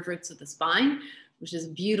the nerve roots of the spine, which is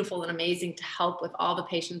beautiful and amazing to help with all the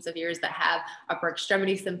patients of yours that have upper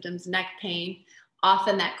extremity symptoms, neck pain.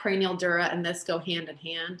 Often that cranial dura and this go hand in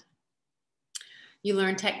hand. You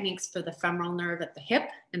learn techniques for the femoral nerve at the hip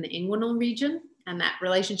and the inguinal region, and that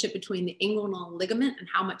relationship between the inguinal ligament and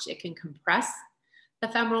how much it can compress the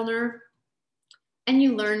femoral nerve. And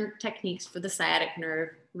you learn techniques for the sciatic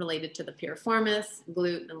nerve related to the piriformis,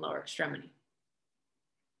 glute, and lower extremity.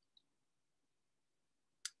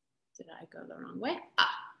 Did I go the wrong way?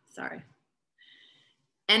 Sorry.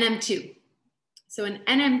 NM2. So in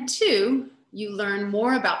NM2, you learn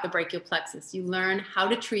more about the brachial plexus. You learn how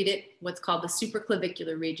to treat it, what's called the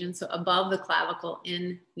supraclavicular region, so above the clavicle,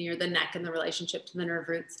 in near the neck and the relationship to the nerve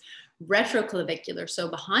roots. Retroclavicular, so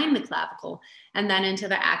behind the clavicle, and then into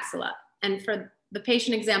the axilla. And for the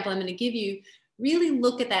patient example I'm going to give you, really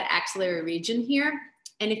look at that axillary region here.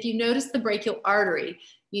 And if you notice the brachial artery,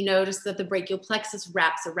 you notice that the brachial plexus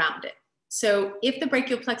wraps around it. So if the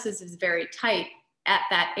brachial plexus is very tight at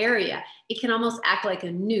that area, it can almost act like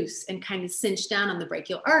a noose and kind of cinch down on the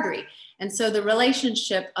brachial artery. And so the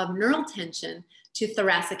relationship of neural tension to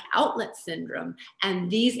thoracic outlet syndrome and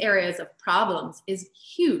these areas of problems is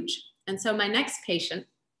huge. And so my next patient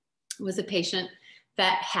was a patient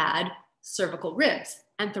that had cervical ribs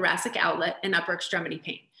and thoracic outlet and upper extremity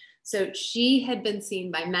pain. So she had been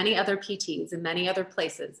seen by many other PTs in many other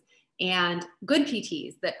places, and good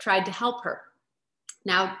PTs that tried to help her.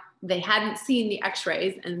 Now, they hadn't seen the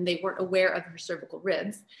x-rays and they weren't aware of her cervical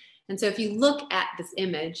ribs. And so if you look at this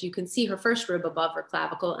image, you can see her first rib above her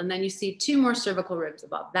clavicle, and then you see two more cervical ribs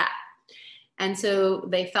above that. And so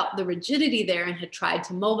they felt the rigidity there and had tried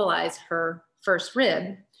to mobilize her first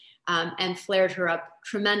rib and flared her up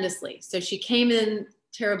tremendously. So she came in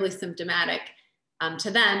terribly symptomatic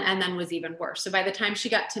to them, and then was even worse. So by the time she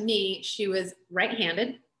got to me, she was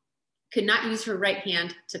right-handed, could not use her right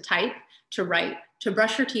hand to type to write, to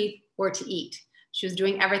brush her teeth, or to eat. She was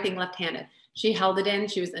doing everything left-handed. She held it in.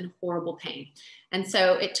 She was in horrible pain. And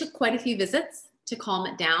so it took quite a few visits to calm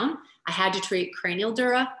it down. I had to treat cranial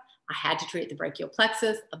dura. I had to treat the brachial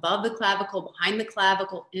plexus, above the clavicle, behind the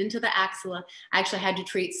clavicle, into the axilla. I actually had to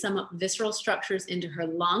treat some visceral structures into her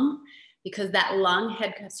lung, because that lung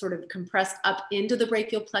had sort of compressed up into the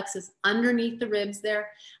brachial plexus underneath the ribs there.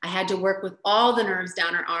 I had to work with all the nerves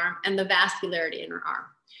down her arm and the vascularity in her arm.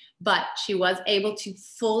 But she was able to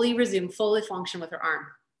fully resume, fully function with her arm,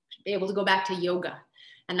 be able to go back to yoga.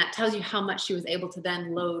 And that tells you how much she was able to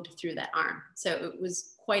then load through that arm. So it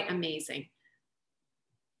was quite amazing.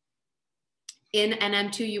 In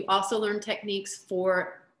NM2, you also learn techniques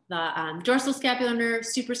for the dorsal scapular nerve,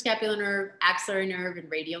 suprascapular nerve, axillary nerve, and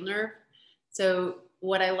radial nerve. So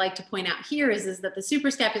what I like to point out here is that the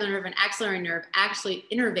suprascapular nerve and axillary nerve actually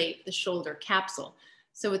innervate the shoulder capsule.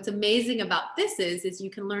 So what's amazing about this is you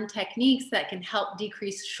can learn techniques that can help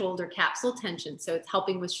decrease shoulder capsule tension. So it's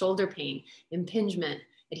helping with shoulder pain, impingement,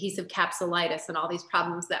 adhesive capsulitis, and all these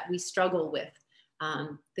problems that we struggle with.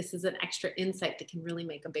 This is an extra insight that can really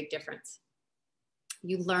make a big difference.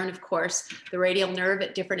 You learn, of course, the radial nerve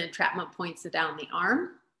at different entrapment points down the arm,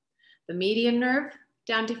 the median nerve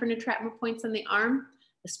down different entrapment points on the arm,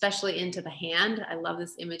 especially into the hand. I love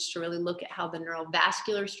this image to really look at how the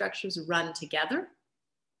neurovascular structures run together.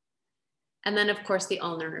 And then, of course, the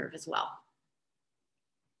ulnar nerve as well.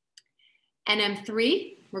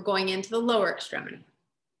 NM3, we're going into the lower extremity.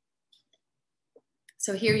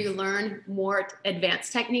 So here you learn more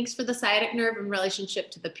advanced techniques for the sciatic nerve in relationship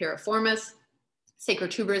to the piriformis,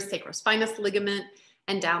 sacrotuberous, sacrospinous ligament,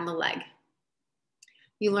 and down the leg.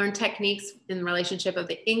 You learn techniques in relationship of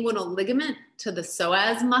the inguinal ligament to the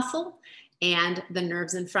psoas muscle and the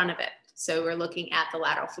nerves in front of it. So we're looking at the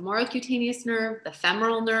lateral femoral cutaneous nerve, the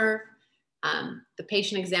femoral nerve. The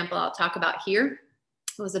patient example I'll talk about here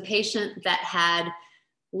was a patient that had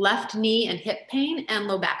left knee and hip pain and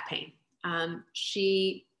low back pain.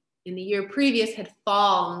 She, in the year previous, had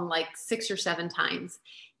fallen like 6 or 7 times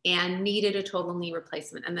and needed a total knee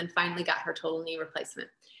replacement, and then finally got her total knee replacement.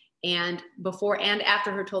 And before and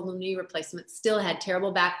after her total knee replacement, still had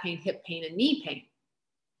terrible back pain, hip pain, and knee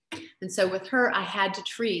pain. And so with her, I had to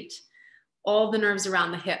treat all the nerves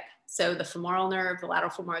around the hip. So the femoral nerve, the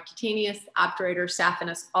lateral femoral cutaneous, obturator,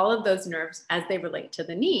 saphenous, all of those nerves as they relate to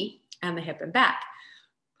the knee and the hip and back.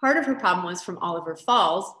 Part of her problem was from all of her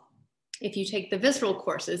falls. If you take the visceral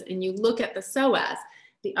courses and you look at the psoas,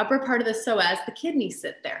 the upper part of the psoas, the kidneys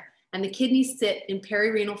sit there, and the kidneys sit in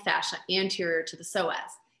perirenal fascia anterior to the psoas.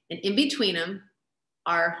 And in between them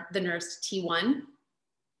are the nerves T1,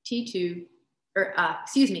 T2,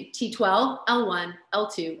 T12, L1,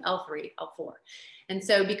 L2, L3, L4. And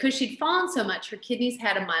so because she'd fallen so much, her kidneys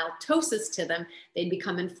had a mild ptosis to them. They'd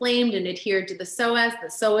become inflamed and adhered to the psoas. The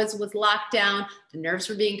psoas was locked down. The nerves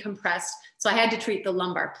were being compressed. So I had to treat the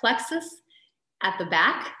lumbar plexus at the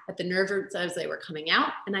back, at the nerve roots as they were coming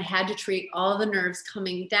out. And I had to treat all the nerves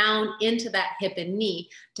coming down into that hip and knee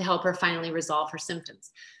to help her finally resolve her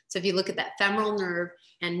symptoms. So if you look at that femoral nerve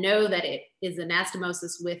and know that it is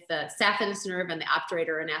anastomosis with the saphenous nerve and the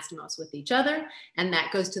obturator anastomose with each other, and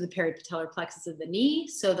that goes to the peripatellar plexus of the knee.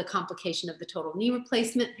 So the complication of the total knee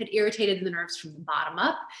replacement had irritated the nerves from the bottom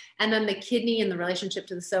up, and then the kidney in the relationship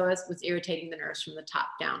to the psoas was irritating the nerves from the top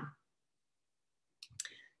down.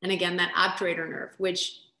 And again, that obturator nerve,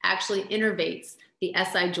 which actually innervates the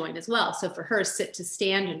SI joint as well. So for her, sit to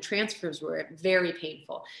stand and transfers were very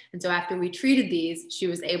painful. And so after we treated these, she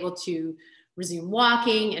was able to resume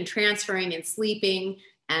walking and transferring and sleeping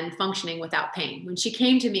and functioning without pain. When she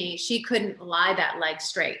came to me, she couldn't lie that leg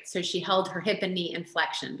straight. So she held her hip and knee in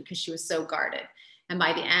flexion because she was so guarded. And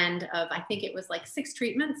by the end of, I think it was like 6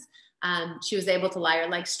 treatments, she was able to lie her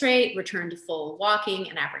leg straight, return to full walking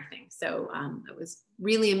and everything. So it was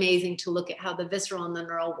really amazing to look at how the visceral and the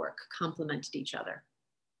neural work complemented each other.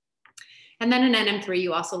 And then in NM3,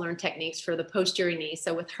 you also learn techniques for the posterior knee.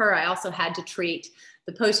 So with her, I also had to treat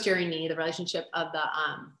the posterior knee, the relationship of the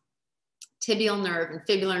tibial nerve and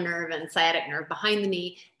fibular nerve and sciatic nerve behind the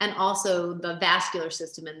knee, and also the vascular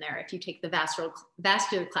system in there. If you take the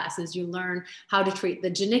vascular classes, you learn how to treat the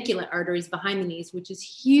geniculate arteries behind the knees, which is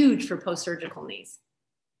huge for post-surgical knees.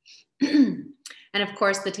 And of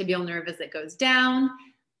course, the tibial nerve as it goes down,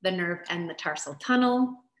 the nerve and the tarsal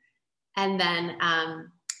tunnel. And then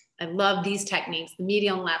I love these techniques, the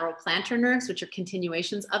medial and lateral plantar nerves, which are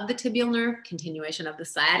continuations of the tibial nerve, continuation of the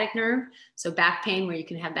sciatic nerve. So back pain where you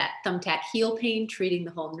can have that thumbtack heel pain, treating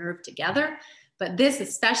the whole nerve together. But this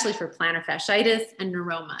especially for plantar fasciitis and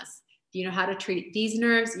neuromas. If you know how to treat these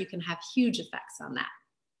nerves, you can have huge effects on that.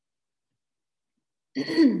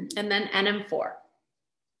 And then NM4.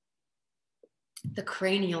 The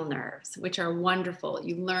cranial nerves, which are wonderful.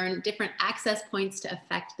 You learn different access points to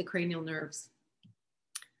affect the cranial nerves.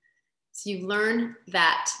 So you learn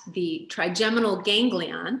that the trigeminal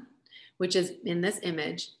ganglion, which is in this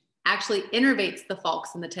image, actually innervates the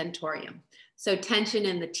falx and the tentorium. So tension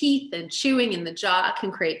in the teeth and chewing in the jaw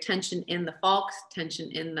can create tension in the falx,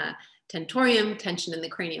 tension in the tentorium, tension in the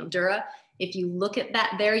cranial dura. If you look at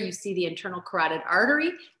that there, you see the internal carotid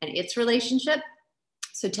artery and its relationship.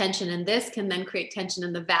 So tension in this can then create tension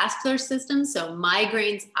in the vascular system. So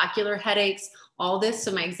migraines, ocular headaches, all this.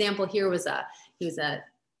 So my example here was he was a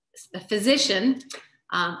physician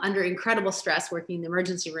under incredible stress working in the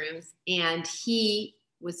emergency rooms, and he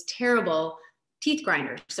was terrible teeth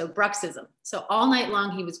grinder, so bruxism. So all night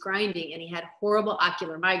long he was grinding and he had horrible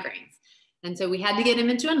ocular migraines. And so we had to get him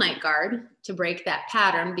into a night guard to break that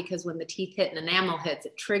pattern, because when the teeth hit and enamel hits,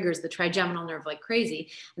 it triggers the trigeminal nerve like crazy.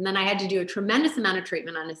 And then I had to do a tremendous amount of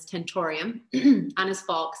treatment on his tentorium, on his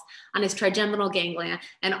falx, on his trigeminal ganglia,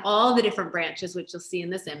 and all the different branches, which you'll see in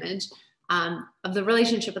this image, of the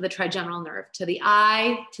relationship of the trigeminal nerve to the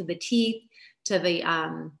eye, to the teeth, to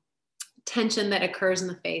the tension that occurs in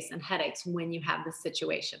the face and headaches when you have this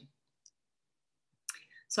situation.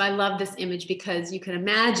 So I love this image because you can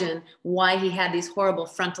imagine why he had these horrible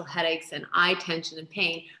frontal headaches and eye tension and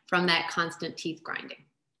pain from that constant teeth grinding.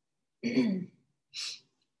 And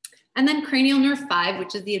then cranial nerve 5,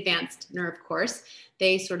 which is the advanced nerve course.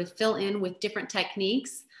 They sort of fill in with different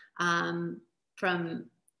techniques, from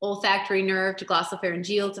olfactory nerve to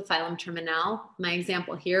glossopharyngeal to filum terminal. My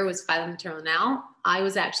example here was filum terminal. I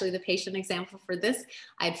was actually the patient example for this.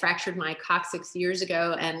 I had fractured my coccyx years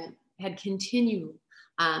ago and had continued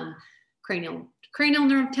cranial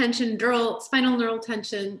nerve tension, spinal neural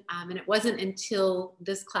tension. And it wasn't until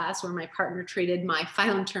this class where my partner treated my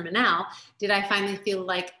filum terminal did I finally feel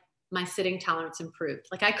like my sitting tolerance improved.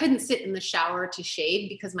 Like I couldn't sit in the shower to shave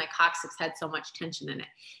because my coccyx had so much tension in it.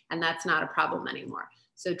 And that's not a problem anymore.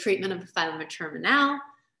 So treatment of the filum terminal,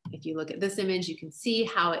 if you look at this image, you can see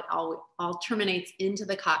how it all terminates into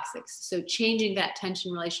the coccyx. So changing that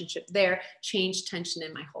tension relationship there changed tension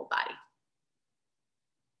in my whole body.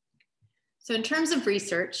 So in terms of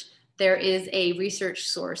research, there is a research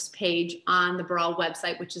source page on the Barral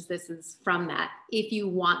website, this is from that. If you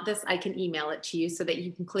want this, I can email it to you so that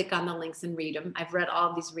you can click on the links and read them. I've read all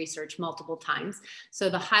of these research multiple times. So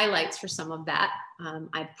the highlights for some of that,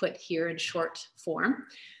 I've put here in short form.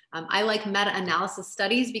 I like meta-analysis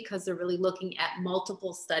studies because they're really looking at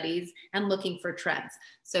multiple studies and looking for trends.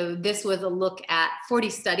 So this was a look at 40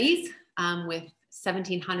 studies with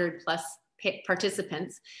 1,700 plus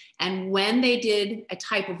participants. And when they did a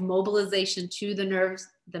type of mobilization to the nerves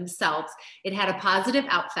themselves, it had a positive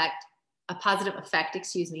effect,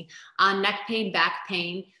 on neck pain, back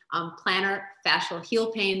pain, plantar fascial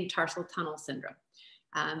heel pain, tarsal tunnel syndrome.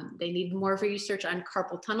 They need more research on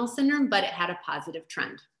carpal tunnel syndrome, but it had a positive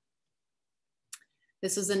trend.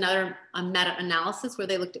 This was another meta-analysis where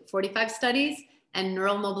they looked at 45 studies and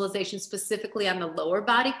neural mobilization specifically on the lower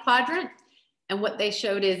body quadrant. And what they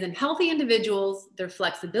showed is in healthy individuals, their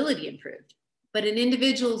flexibility improved. But in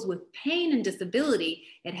individuals with pain and disability,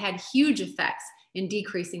 it had huge effects in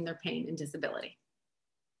decreasing their pain and disability.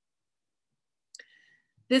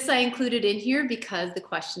 This I included in here because the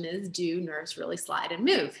question is, do nerves really slide and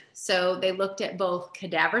move? So they looked at both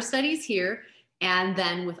cadaver studies here and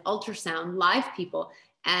then with ultrasound live people,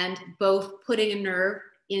 and both putting a nerve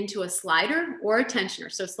into a slider or a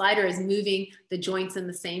tensioner. So slider is moving the joints in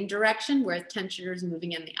the same direction, whereas tensioner is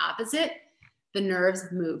moving in the opposite. The nerves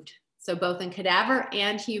moved. So both in cadaver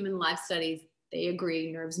and human live studies, they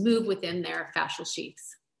agree nerves move within their fascial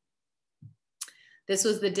sheaths. This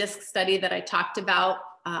was the disc study that I talked about,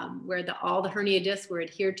 where all the hernia discs were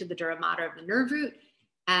adhered to the dura mater of the nerve root,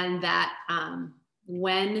 and that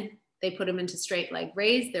when they put them into straight leg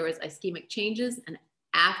raise, there was ischemic changes, and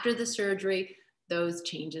after the surgery, those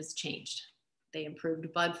changes changed. They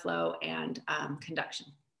improved blood flow and conduction.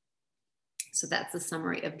 So that's the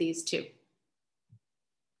summary of these two.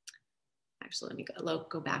 Actually, let me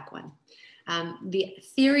go back one. The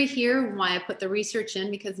theory here, why I put the research in,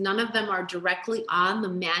 because none of them are directly on the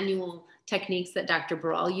manual techniques that Dr.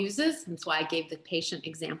 Barral uses. That's why I gave the patient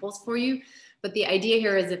examples for you. But the idea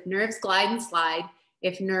here is if nerves glide and slide,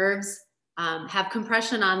 if nerves have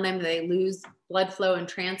compression on them, they lose blood flow and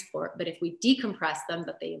transport. But if we decompress them,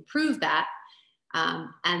 that they improve that.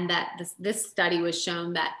 And that this study was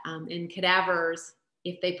shown that in cadavers,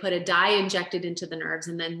 if they put a dye injected into the nerves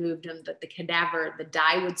and then moved them, that the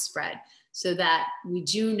dye would spread, so that we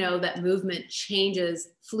do know that movement changes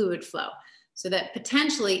fluid flow. so that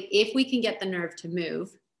potentially if we can get the nerve to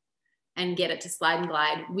move and get it to slide and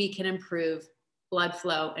glide, we can improve blood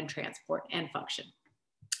flow and transport and function.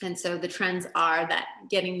 And so the trends are that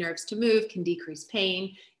getting nerves to move can decrease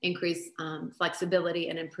pain, increase flexibility,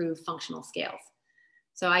 and improve functional scales.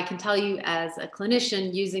 So I can tell you as a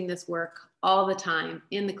clinician using this work all the time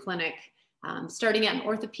in the clinic, starting out in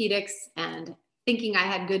orthopedics and thinking I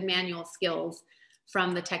had good manual skills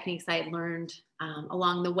from the techniques I had learned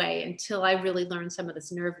along the way, until I really learned some of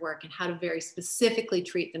this nerve work and how to very specifically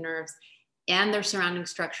treat the nerves and their surrounding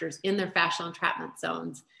structures in their fascial entrapment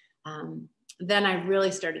zones. Then I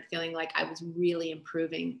really started feeling like I was really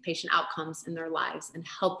improving patient outcomes in their lives and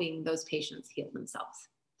helping those patients heal themselves.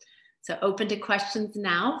 So open to questions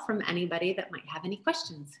now from anybody that might have any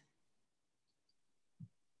questions.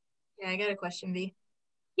 Yeah, I got a question, V.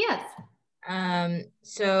 Yes.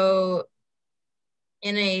 So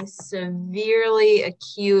in a severely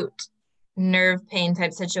acute nerve pain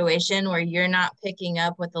type situation where you're not picking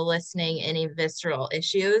up with the listening any visceral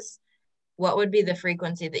issues, what would be the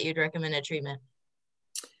frequency that you'd recommend a treatment?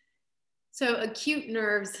 So acute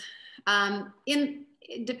nerves,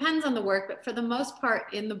 it depends on the work, but for the most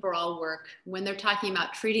part in the Barral work, when they're talking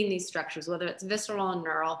about treating these structures, whether it's visceral and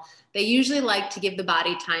neural, they usually like to give the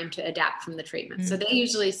body time to adapt from the treatment. So they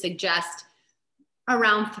usually suggest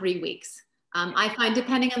around 3 weeks. I find,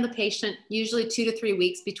 depending on the patient, usually 2 to 3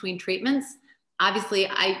 weeks between treatments. Obviously,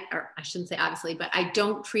 I shouldn't say obviously, but I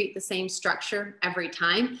don't treat the same structure every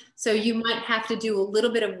time. So you might have to do a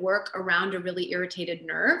little bit of work around a really irritated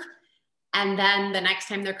nerve. And then the next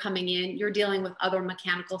time they're coming in, you're dealing with other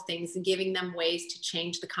mechanical things and giving them ways to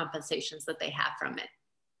change the compensations that they have from it.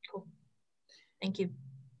 Cool. Thank you.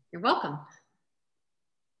 You're welcome.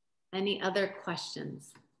 Any other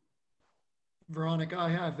questions? Veronika, I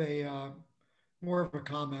have a more of a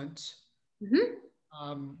comment.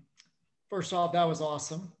 Mm-hmm. First off, that was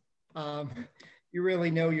awesome. You really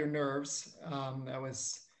know your nerves. That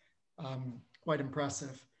was quite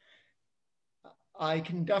impressive. I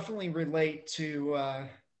can definitely relate to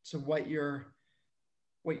what you're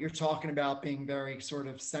talking about, being very sort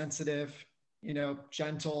of sensitive, you know,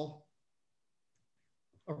 gentle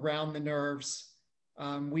around the nerves.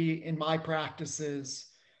 In my practices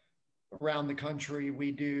around the country,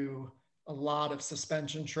 we do a lot of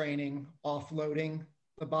suspension training, offloading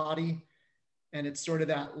the body. And it's sort of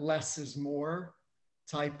that less is more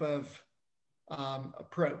type of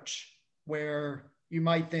approach, where you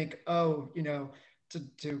might think, oh, you know,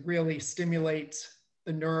 to really stimulate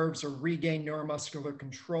the nerves or regain neuromuscular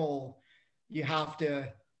control, you have to,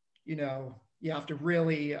 you know, you have to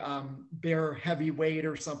really bear heavy weight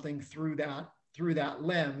or something through that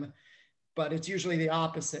limb. But it's usually the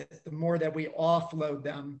opposite. The more that we offload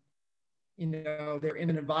them, you know, they're in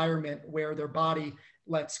an environment where their body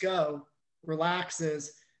lets go,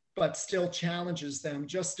 relaxes, but still challenges them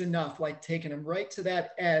just enough, like taking them right to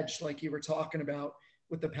that edge, like you were talking about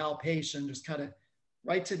with the palpation, just kind of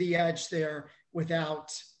right to the edge there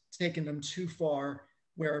without taking them too far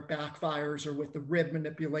where it backfires, or with the rib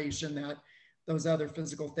manipulation that those other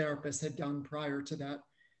physical therapists had done prior to that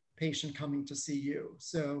patient coming to see you.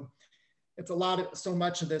 So it's so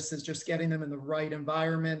much of this is just getting them in the right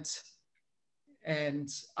environment. And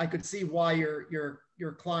I could see why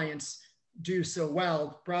your clients do so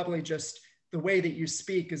well. Probably just the way that you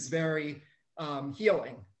speak is very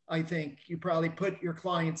healing. I think you probably put your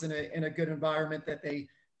clients in a good environment that they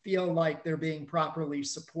feel like they're being properly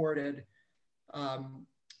supported,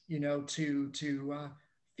 you know, to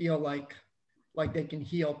feel like they can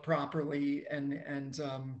heal properly and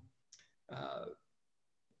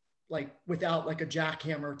like without like a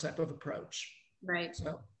jackhammer type of approach. Right.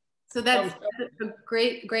 So that's a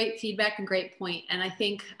great feedback and great point. And I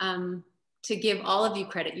think to give all of you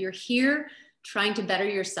credit, you're here trying to better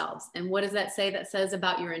yourselves. And what does that say? That says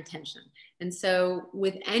about your intention. And so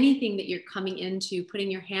with anything that you're coming into, putting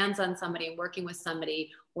your hands on somebody and working with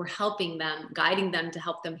somebody, or helping them, guiding them to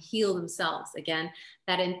help them heal themselves, again,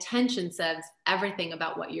 that intention says everything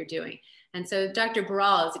about what you're doing. And so Dr.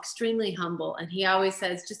 Barral is extremely humble, and he always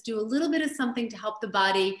says, just do a little bit of something to help the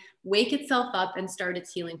body wake itself up and start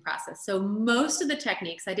its healing process. So most of the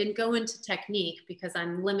techniques, I didn't go into technique because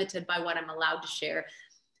I'm limited by what I'm allowed to share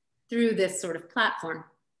through this sort of platform.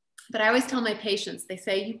 But I always tell my patients, they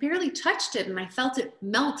say, you barely touched it and I felt it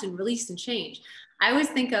melt and release and change. I always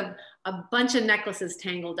think of a bunch of necklaces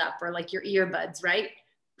tangled up, or like your earbuds, right?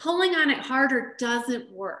 Pulling on it harder doesn't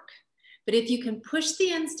work. But if you can push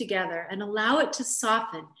the ends together and allow it to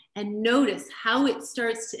soften and notice how it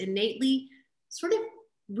starts to innately sort of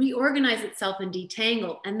reorganize itself and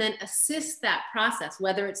detangle, and then assist that process,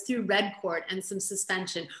 whether it's through red cord and some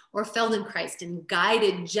suspension, or Feldenkrais and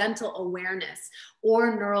guided gentle awareness,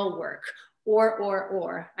 or neural work,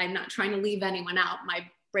 or I'm not trying to leave anyone out. My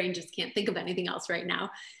brain just can't think of anything else right now.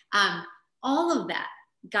 All of that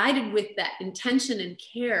guided with that intention and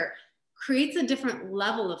care creates a different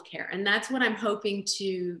level of care. And that's what I'm hoping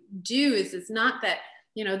to do. Is it's not that,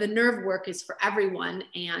 you know, the nerve work is for everyone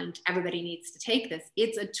and everybody needs to take this.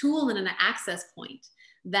 It's a tool and an access point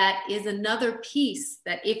that is another piece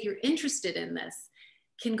that, if you're interested in this,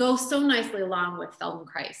 can go so nicely along with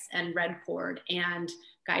Feldenkrais and red cord and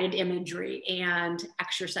guided imagery and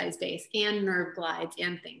exercise base and nerve glides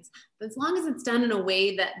and things. But as long as it's done in a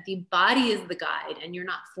way that the body is the guide and you're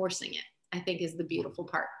not forcing it, I think is the beautiful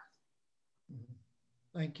part.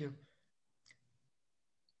 Thank you.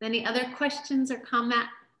 Any other questions or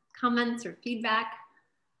comments or feedback?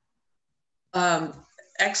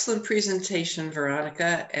 Excellent presentation,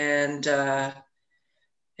 Veronika, and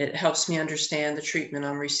it helps me understand the treatment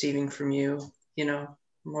I'm receiving from you, you know,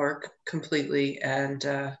 more completely. And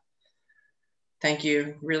thank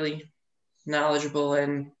you, really knowledgeable,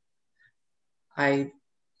 and I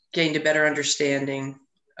gained a better understanding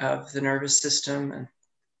of the nervous system and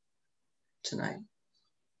tonight.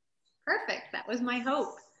 Perfect, that was my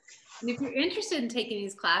hope. And if you're interested in taking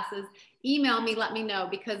these classes, email me, let me know,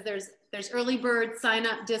 because there's early bird sign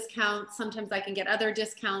up discounts. Sometimes I can get other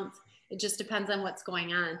discounts. It just depends on what's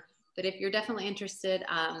going on. But if you're definitely interested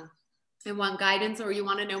and want guidance, or you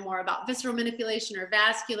want to know more about visceral manipulation or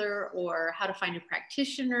vascular, or how to find a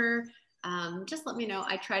practitioner, just let me know.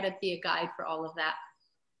 I try to be a guide for all of that.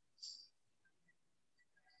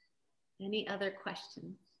 Any other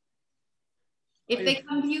questions? If they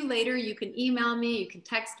come to you later, you can email me, you can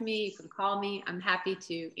text me, you can call me. I'm happy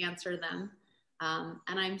to answer them.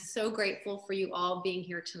 And I'm so grateful for you all being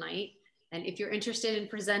here tonight. And if you're interested in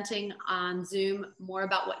presenting on Zoom more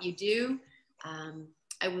about what you do,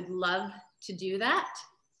 I would love to do that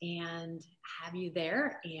and have you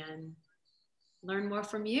there and learn more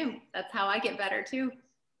from you. That's how I get better too.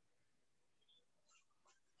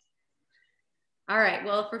 All right,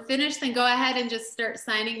 well, if we're finished, then go ahead and just start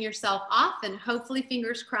signing yourself off, and hopefully,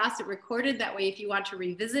 fingers crossed, it recorded. That way, if you want to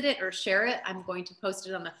revisit it or share it, I'm going to post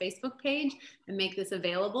it on the Facebook page and make this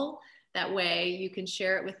available. That way you can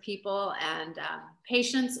share it with people and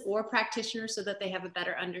patients or practitioners so that they have a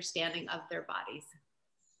better understanding of their bodies.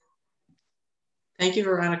 Thank you,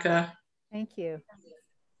 Veronika. Thank you.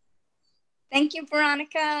 Thank you,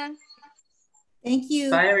 Veronika. Thank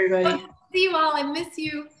you. Bye, everybody. See you all. I miss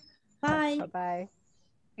you. Bye. Bye-bye.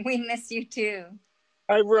 We miss you too.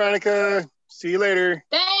 Hi, Veronika. See you later.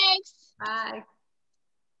 Thanks. Bye.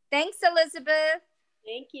 Thanks, Elizabeth.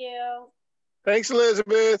 Thank you. Thanks,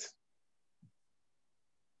 Elizabeth.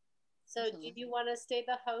 So do you want to stay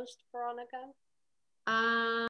the host, Veronika?